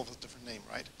symbol with a different name,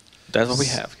 right? That's what we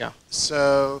have, yeah.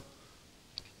 So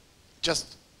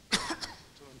just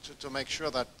to make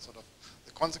sure that sort of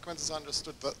the consequences are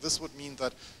understood, this would mean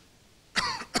that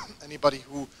anybody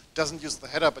who doesn't use the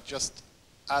header but just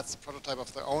adds a prototype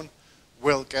of their own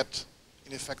will get,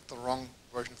 in effect, the wrong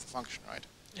version of the function, right?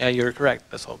 Yeah, you're correct.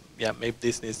 So yeah, maybe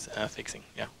this needs fixing.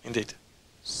 Yeah, indeed.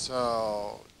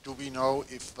 So do we know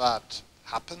if that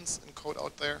happens in code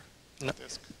out there? No.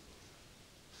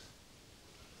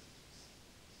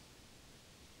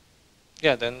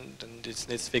 Yeah, then this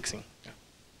needs fixing. Yeah.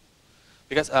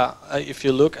 Because if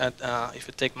you look at, if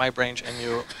you take my branch and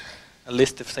you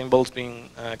list the symbols being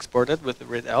exported with the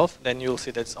redelf, then you'll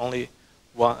see that's only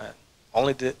one,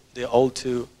 only the old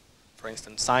two, for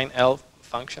instance, signl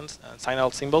functions,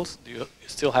 signl symbols. You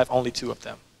still have only two of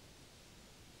them.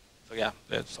 So yeah,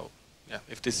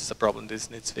 if this is a problem, this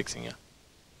needs fixing. Yeah.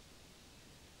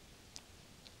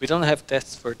 We don't have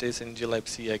tests for this in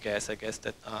GLIBC, I guess. I guess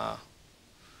that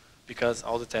because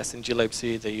all the tests in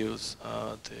GLIBC they use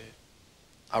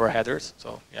our headers.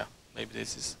 So yeah, maybe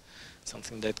this is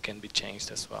something that can be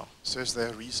changed as well. So is there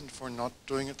a reason for not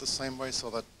doing it the same way, so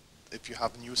that if you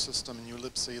have a new system, a new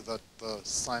libc, that the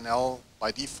signl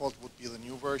by default would be the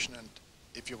new version, and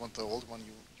if you want the old one,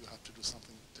 you have to do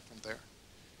something different there?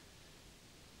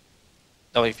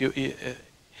 No, if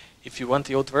you want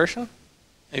the old version,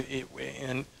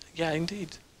 and yeah,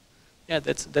 indeed, yeah,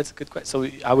 that's a good question. So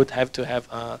I would have to have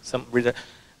some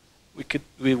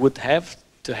we would have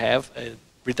to have a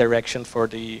redirection for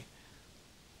the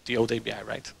old ABI,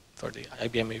 right? For the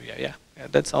IBM ABI, yeah,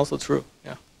 that's also true.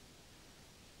 Yeah.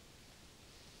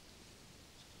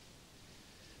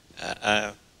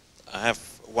 I have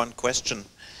one question.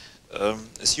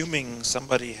 Assuming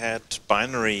somebody had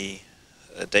binary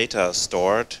data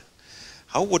stored,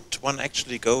 how would one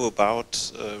actually go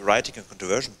about writing a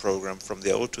conversion program from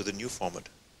the old to the new format?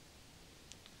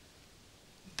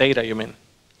 Data, you mean?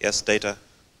 Yes, data.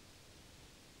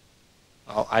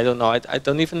 Oh, I don't know. I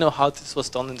don't even know how this was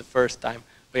done in the first time.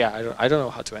 But yeah, I don't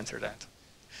know how to answer that.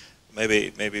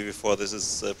 Maybe before this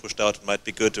is pushed out, it might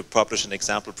be good to publish an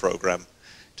example program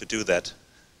to do that.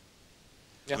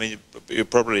 Yeah. I mean, you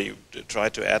probably try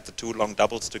to add the two long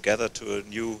doubles together to a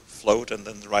new float and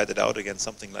then write it out again,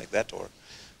 something like that, or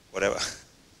whatever.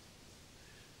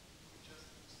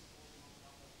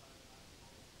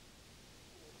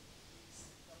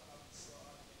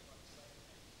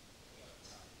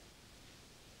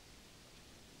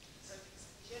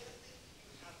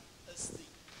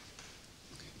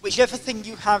 Whichever thing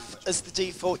you have as the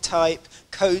default type,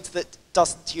 code that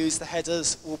doesn't use the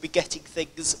headers will be getting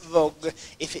things wrong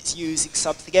if it's using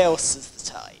something else as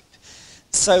the type.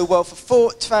 So, well, for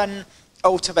Fortran,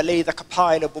 ultimately the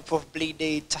compiler will probably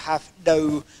need to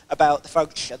know about the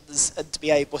functions and to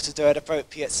be able to do an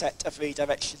appropriate set of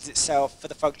redirections itself for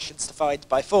the functions defined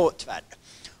by Fortran,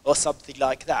 or something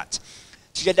like that.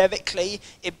 Generically,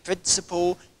 in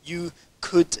principle, you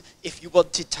could, if you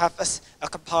wanted to have a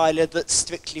compiler that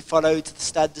strictly followed the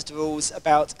standard rules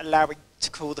about allowing to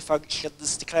call the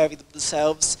functions, declaring them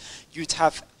themselves, you'd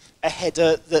have a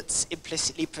header that's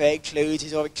implicitly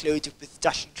pre-included or included with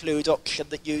 -include option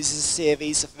that uses a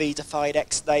series of redefined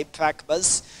xname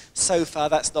pragmas. So far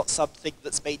that's not something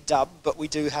that's been done, but we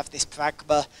do have this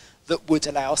pragma that would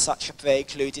allow such a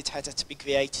pre-included header to be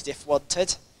created if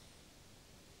wanted.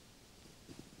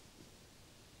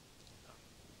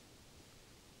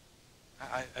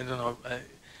 I don't know.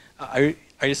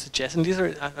 Are you suggesting these,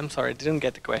 or I'm sorry, I didn't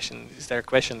get the question. Is there a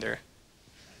question there?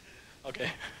 Okay.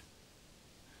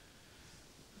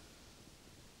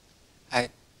 Hi.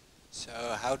 So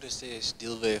how does this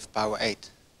deal with Power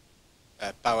 8?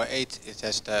 Power 8, it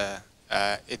has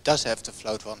it does have the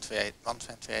float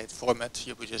 128 format.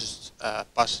 You would just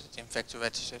pass it in vector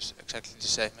registers, exactly the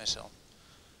same as on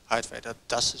hardware. That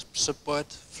does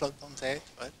support float 128,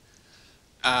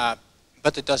 right?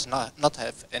 But it does not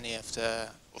have any of the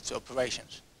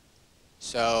operations.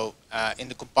 So in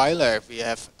the compiler we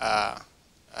have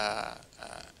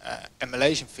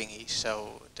emulation thingies.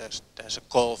 So there's a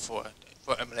call for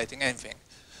emulating anything.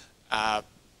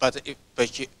 But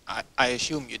I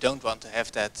assume you don't want to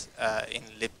have that in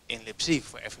libc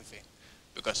for everything,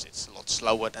 because it's a lot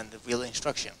slower than the real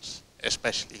instructions,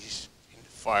 especially in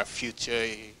the far future.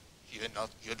 You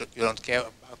don't care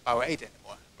about Power 8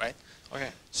 anymore, right?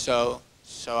 Okay.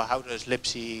 So how does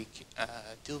libc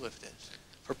deal with this?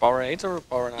 For Power 8 or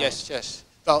Power 9? Yes.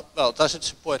 Well, does it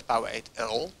support Power 8 at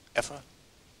all, ever?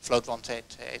 Float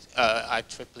 128,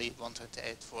 IEEE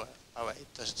 128 for Power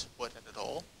 8, does it support it at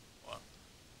all? Or?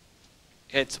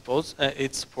 Yeah,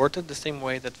 it's supported the same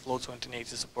way that float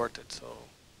 128 is supported. So,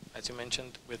 as you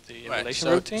mentioned, with the emulation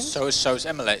routines. So it's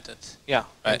emulated. Yeah,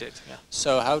 right. indeed. Yeah.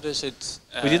 So how does it?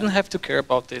 We didn't have to care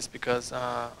about this because.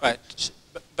 Right.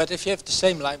 But if you have the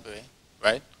same library,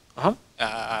 right? Uh-huh.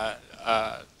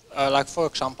 Like for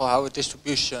example, how a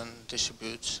distribution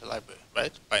distributes a library,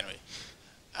 right? Binary.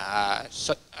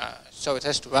 So it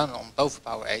has to run on both a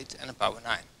power 8 and a power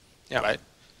 9, Yeah. right?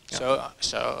 Yeah.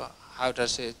 So how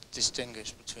does it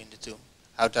distinguish between the two?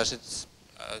 How does it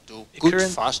do good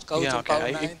fast code yeah, on okay.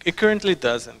 power 9? It currently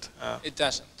doesn't. It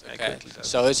doesn't. It Okay. currently doesn't.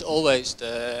 So it's always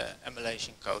the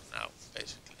emulation code now,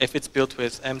 basically. If it's built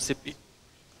with MCP.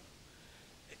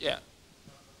 Yeah.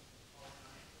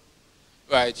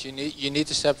 Right. You need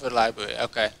a separate library.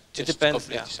 Okay. It depends.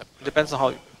 Yeah. It depends on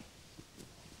how.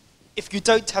 If you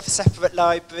don't have a separate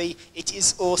library, it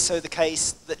is also the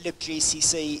case that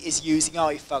libgcc is using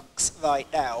ifuncs right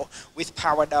now with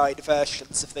power 9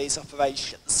 versions of these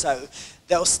operations. So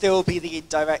there'll still be the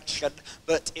indirection,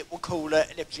 but it will call a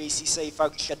libgcc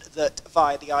function that,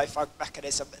 via the ifunc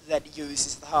mechanism, then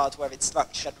uses the hardware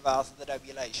instruction rather than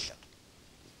emulation.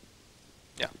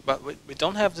 Yeah, but we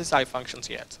don't have these ifunctions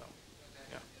yet. So.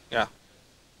 Yeah. Yeah.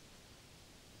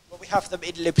 Well, we have them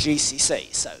in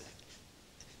libgcc,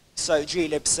 so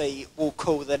glibc will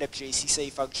call the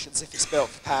libgcc functions if it's built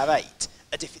for power 8,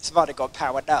 and if it's running on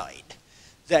power 9,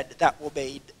 then that will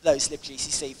mean those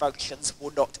libgcc functions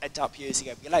will not end up using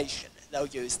emulation. They'll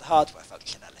use the hardware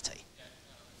functionality.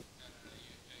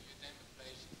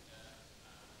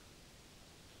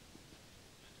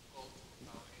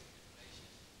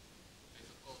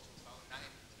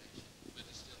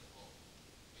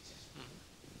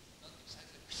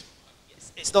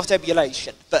 It's not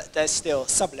emulation, but there's still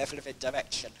some level of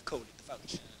indirection calling the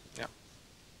function. Yeah.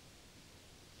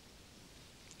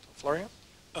 Florian?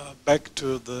 Back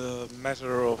to the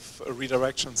matter of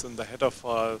redirections in the header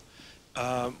file,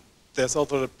 there's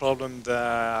also the problem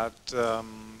that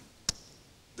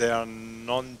there are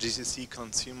non-GCC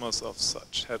consumers of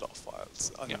such header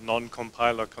files, and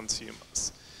non-compiler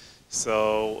consumers.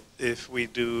 So if we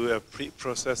do a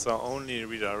preprocessor only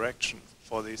redirection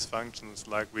for these functions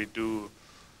like we do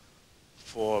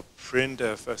for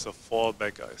printf as a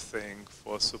fallback, I think,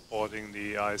 for supporting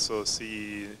the ISO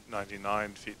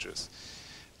C99 features,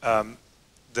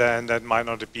 then that might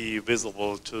not be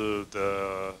visible to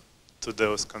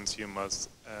those consumers,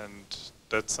 and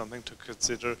that's something to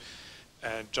consider.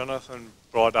 And Jonathan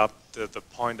brought up the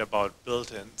point about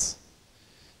built-ins.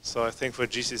 So I think for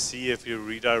GCC, if you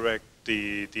redirect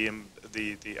the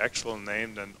actual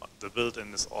name, then the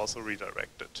built-in is also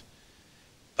redirected.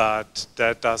 But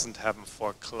that doesn't happen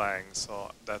for Clang,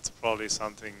 so that's probably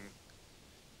something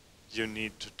you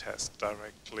need to test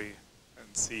directly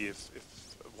and see if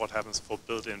what happens for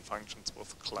built-in functions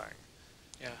with Clang.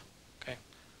 Yeah. Okay.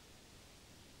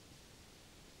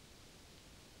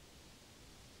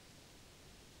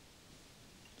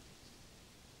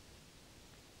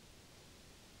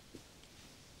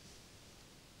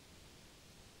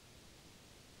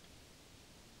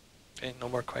 Okay. No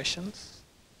more questions.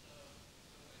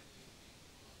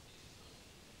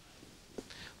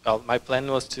 Well, my plan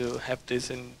was to have this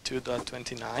in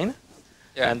 2.29,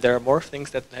 and there are more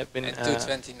things that have been. And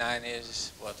 2.29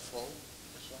 is what, fall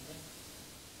or something?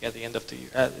 Yeah, the end of the year.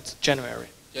 It's January.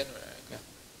 January. Yeah.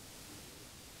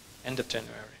 End of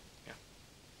January. Yeah.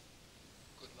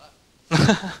 Good luck.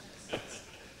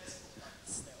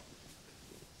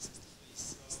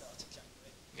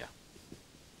 Yeah.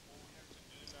 All we have to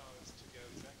do now is to get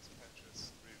Jack's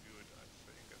patches reviewed, I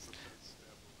think, as opposed to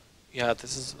Yeah,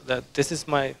 this is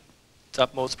my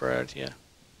topmost priority. Yeah.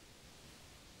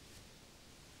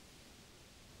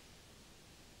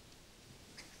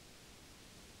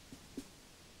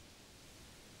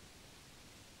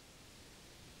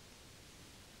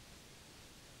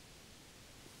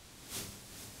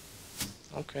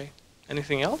 Okay.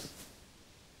 Anything else?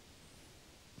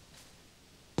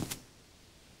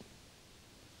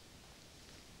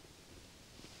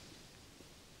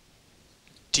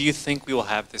 Do you think we will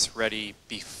have this ready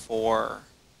before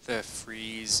the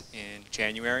freeze in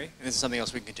January? And this is something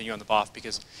else we can continue on the BOF,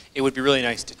 because it would be really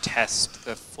nice to test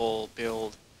the full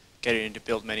build, get it into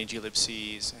build many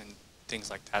glibcs and things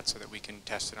like that so that we can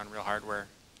test it on real hardware.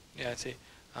 Yeah, I see.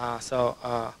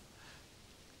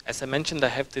 As I mentioned, I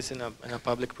have this in a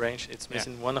public branch. It's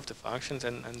missing one of the functions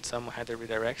and some header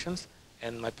redirections.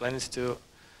 And my plan is to,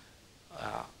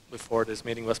 before this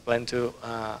meeting was planned to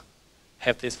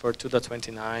have this for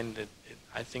 2.29.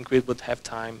 I think we would have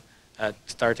time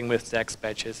starting with Zach's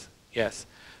patches, yes.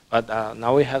 But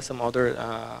now we have some other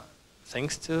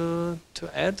things to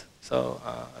add, so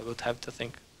I would have to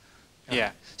think.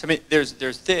 Yeah. So I mean, there's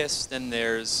this, then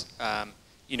there's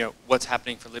you know, what's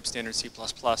happening for libstandard C++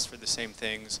 for the same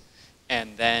things,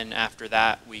 and then after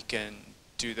that we can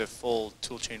do the full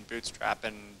toolchain bootstrap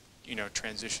and you know,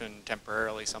 transition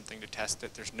temporarily something to test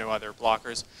that there's no other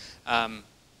blockers. I'm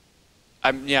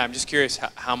just curious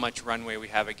how much runway we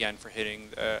have again for hitting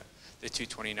the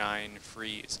 229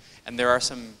 freeze. And there are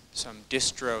some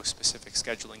distro-specific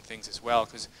scheduling things as well,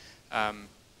 because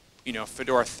you know,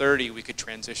 Fedora 30 we could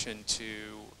transition to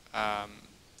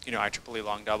you know, IEEE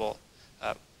long double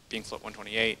being float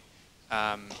 128.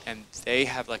 And they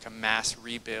have like a mass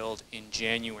rebuild in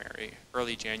January,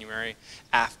 early January,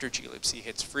 after GLIBC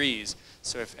hits freeze.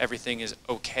 So if everything is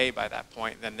okay by that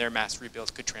point, then their mass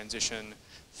rebuild could transition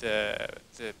the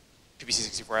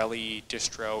PPC64le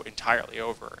distro entirely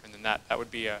over, and then that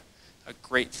would be a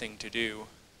great thing to do,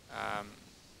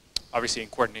 obviously in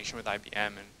coordination with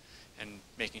IBM and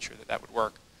making sure that would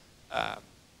work.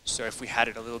 So if we had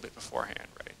it a little bit beforehand,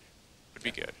 right, would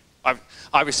be good.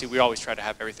 Obviously, we always try to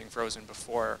have everything frozen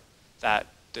before that,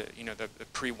 you know, the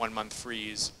pre-1 month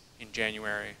freeze in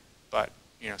January, but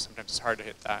you know, sometimes it's hard to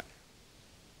hit that.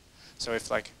 So if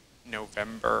like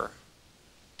November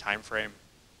timeframe,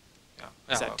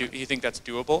 do you think that's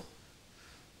doable?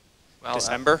 Well,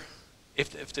 December?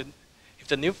 If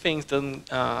the new things don't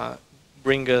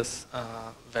bring us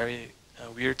very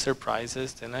weird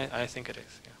surprises, then I think it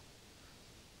is. Yeah.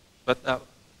 But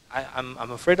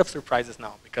I'm afraid of surprises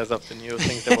now because of the new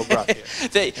things that were brought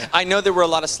here. I know there were a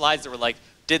lot of slides that were like,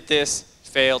 did this,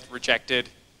 failed, rejected,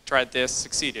 tried this,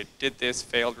 succeeded, did this,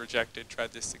 failed, rejected,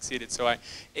 tried this, succeeded. So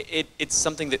it's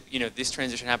something that, you know, this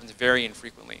transition happens very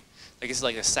infrequently. Like this is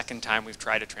like the second time we've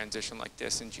tried a transition like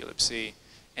this in GLIBC,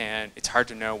 and it's hard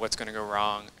to know what's going to go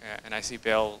wrong. And I see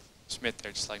Bill Smith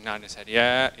there just like nodding his head,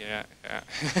 yeah.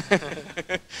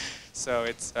 So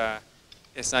it's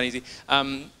not easy.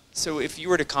 So if you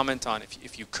were to comment on,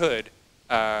 if you could,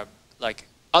 like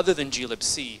other than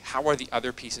GLIBC, how are the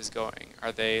other pieces going?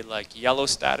 Are they like yellow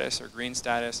status or green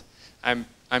status? I'm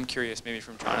curious, maybe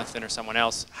from Jonathan or someone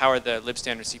else, how are the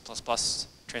libstandard C++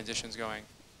 transitions going?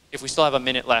 If we still have a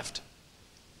minute left.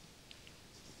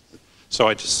 So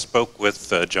I just spoke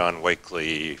with John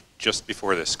Wakely just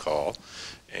before this call,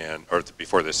 or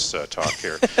before this talk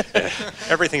here.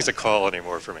 Everything's a call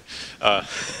anymore for me.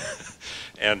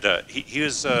 And he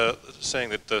was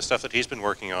saying that the stuff that he's been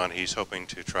working on, he's hoping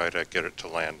to try to get it to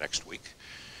land next week.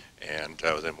 And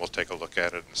then we'll take a look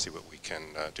at it and see what we can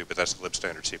do. But that's the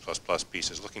libstandard C++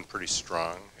 piece is looking pretty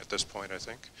strong at this point, I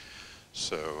think.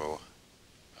 So,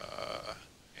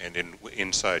 and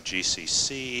inside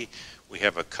GCC, we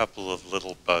have a couple of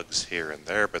little bugs here and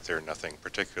there, but they're nothing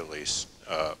particularly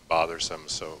bothersome.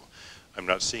 So I'm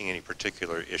not seeing any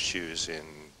particular issues in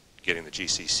getting the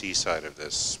GCC side of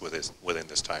this within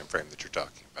this time frame that you're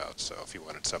talking about. So if you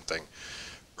wanted something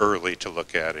early to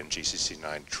look at in GCC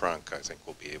 9 trunk, I think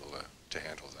we'll be able to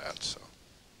handle that. So.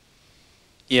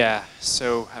 Yeah.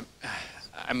 So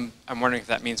I'm wondering if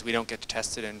that means we don't get to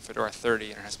test it in Fedora 30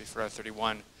 and it has to be Fedora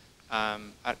 31. I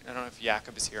don't know if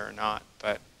Jakob is here or not,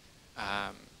 but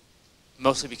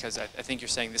mostly because I think you're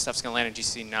saying this stuff's going to land in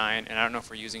GCC 9, and I don't know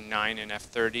if we're using 9 in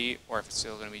F30 or if it's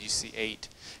still going to be GCC 8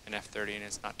 in F30, and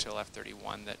it's not till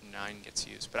F31 that 9 gets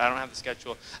used. But I don't have the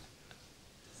schedule.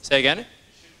 Say again?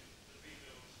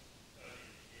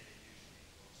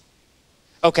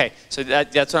 Okay, so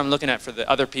that's what I'm looking at for the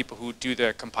other people who do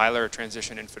the compiler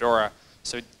transition in Fedora.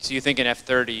 So you think in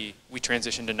F30 we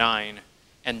transition to 9,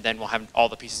 and then we'll have all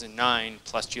the pieces in 9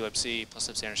 plus glibc plus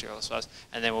libstandard C++,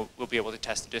 and then we'll be able to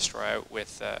test the distro out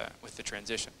with the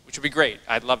transition, which would be great.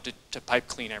 I'd love to pipe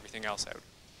clean everything else out.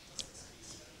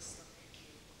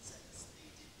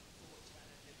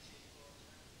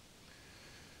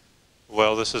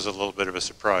 Well, this is a little bit of a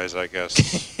surprise, I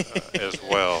guess, as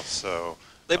well. So.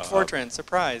 Lib4trans,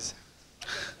 surprise.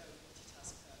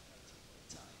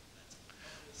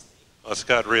 Well, it's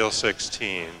got real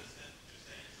 16.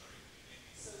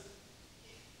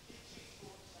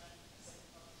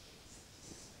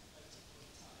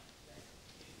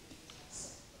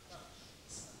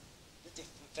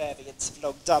 Variants of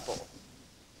long double.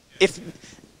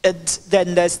 And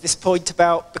then there's this point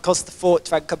about, because the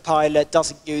Fortran compiler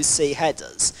doesn't use C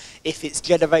headers, if it's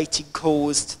generating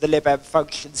calls to the libm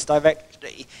functions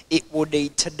directly, it will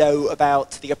need to know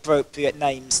about the appropriate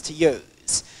names to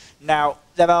use. Now,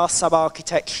 there are some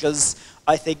architectures,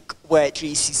 I think, where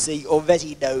GCC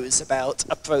already knows about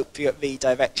appropriate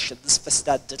redirections for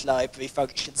standard library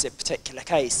functions in particular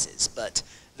cases, but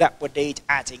that would need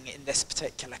adding in this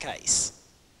particular case.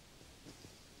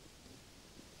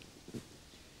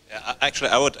 Actually,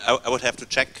 I would have to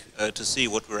check to see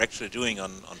what we're actually doing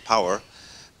on power.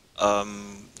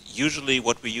 Usually,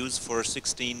 what we use for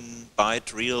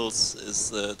 16-byte reals is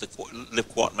the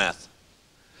libquad math.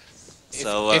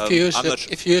 So if you use I'm the, not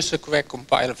sure. if you use the correct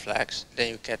compiler flags, then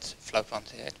you get float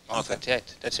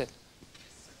 128. That's it.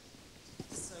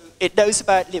 It knows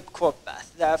about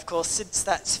libquadmath. Now, of course, since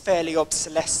that's fairly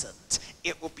obsolescent,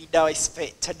 it would be nice for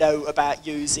it to know about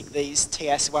using these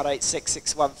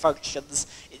TS18661 functions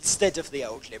instead of the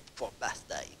old libquadmath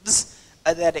names.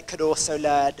 And then it could also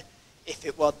learn, if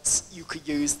it wants, you could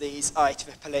use these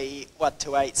IEEE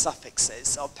 128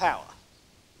 suffixes on power.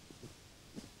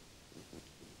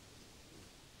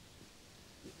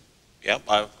 Yeah,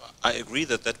 I agree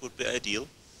that that would be ideal.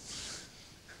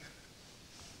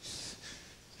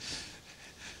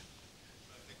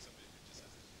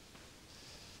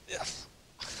 Yeah.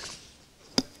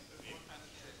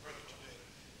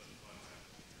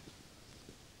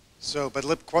 So, but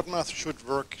libquadmath should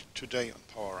work today on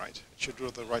Power, right? It should do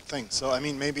the right thing. So, I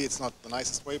mean, maybe it's not the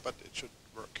nicest way, but it should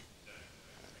work.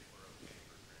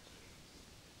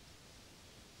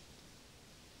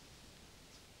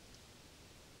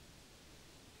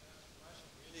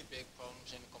 Really big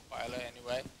problems in the compiler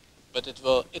anyway, but it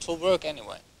will work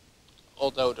anyway.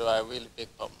 Although there are really big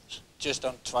problems. Just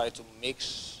don't try to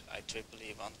mix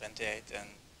IEEE 128 and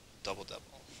double.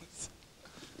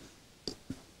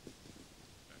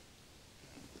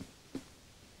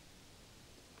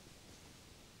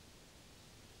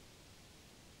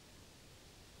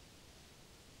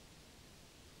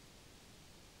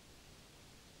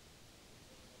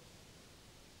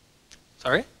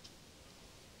 Sorry?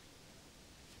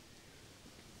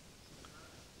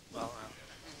 Well,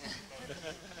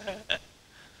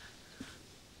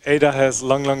 Ada has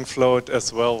long float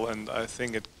as well, and I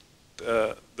think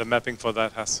the mapping for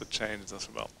that has to change as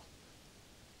well.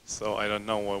 So I don't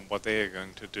know what they are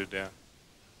going to do there.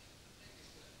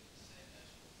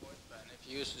 If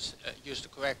you use the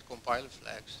correct compiler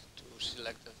flags to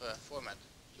select the format,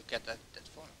 you get that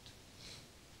format.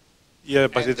 Yeah,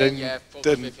 but And then you have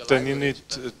problems with your then you need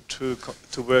libraries,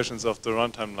 two versions of the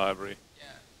runtime library. Yeah.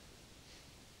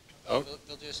 Well,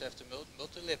 we'll just have to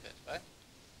multi-lib it, right?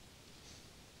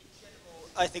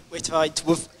 I think we're trying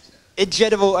to, in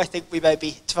general, I think we may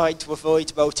be trying to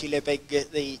avoid multi-libbing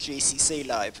the GCC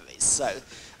libraries. So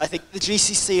I think the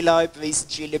GCC libraries,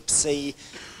 GLIBC,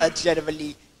 are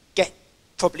generally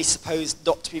probably supposed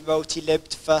not to be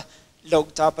multi-libbed for long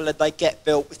double, and they get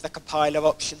built with the compiler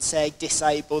option saying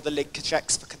disable the linker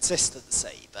checks for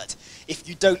consistency. But if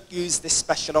you don't use this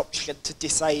special option to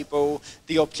disable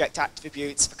the object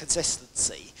attributes for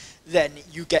consistency, then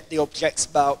you get the objects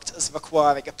marked as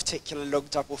requiring a particular long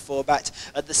double format,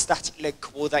 and the static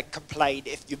link will then complain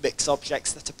if you mix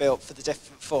objects that are built for the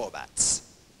different formats.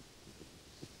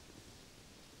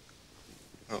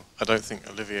 Well, I don't think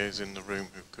Olivier's in the room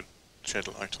who could shed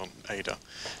light on Ada.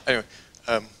 Anyway,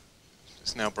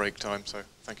 it's now break time, so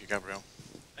thank you, Gabriel.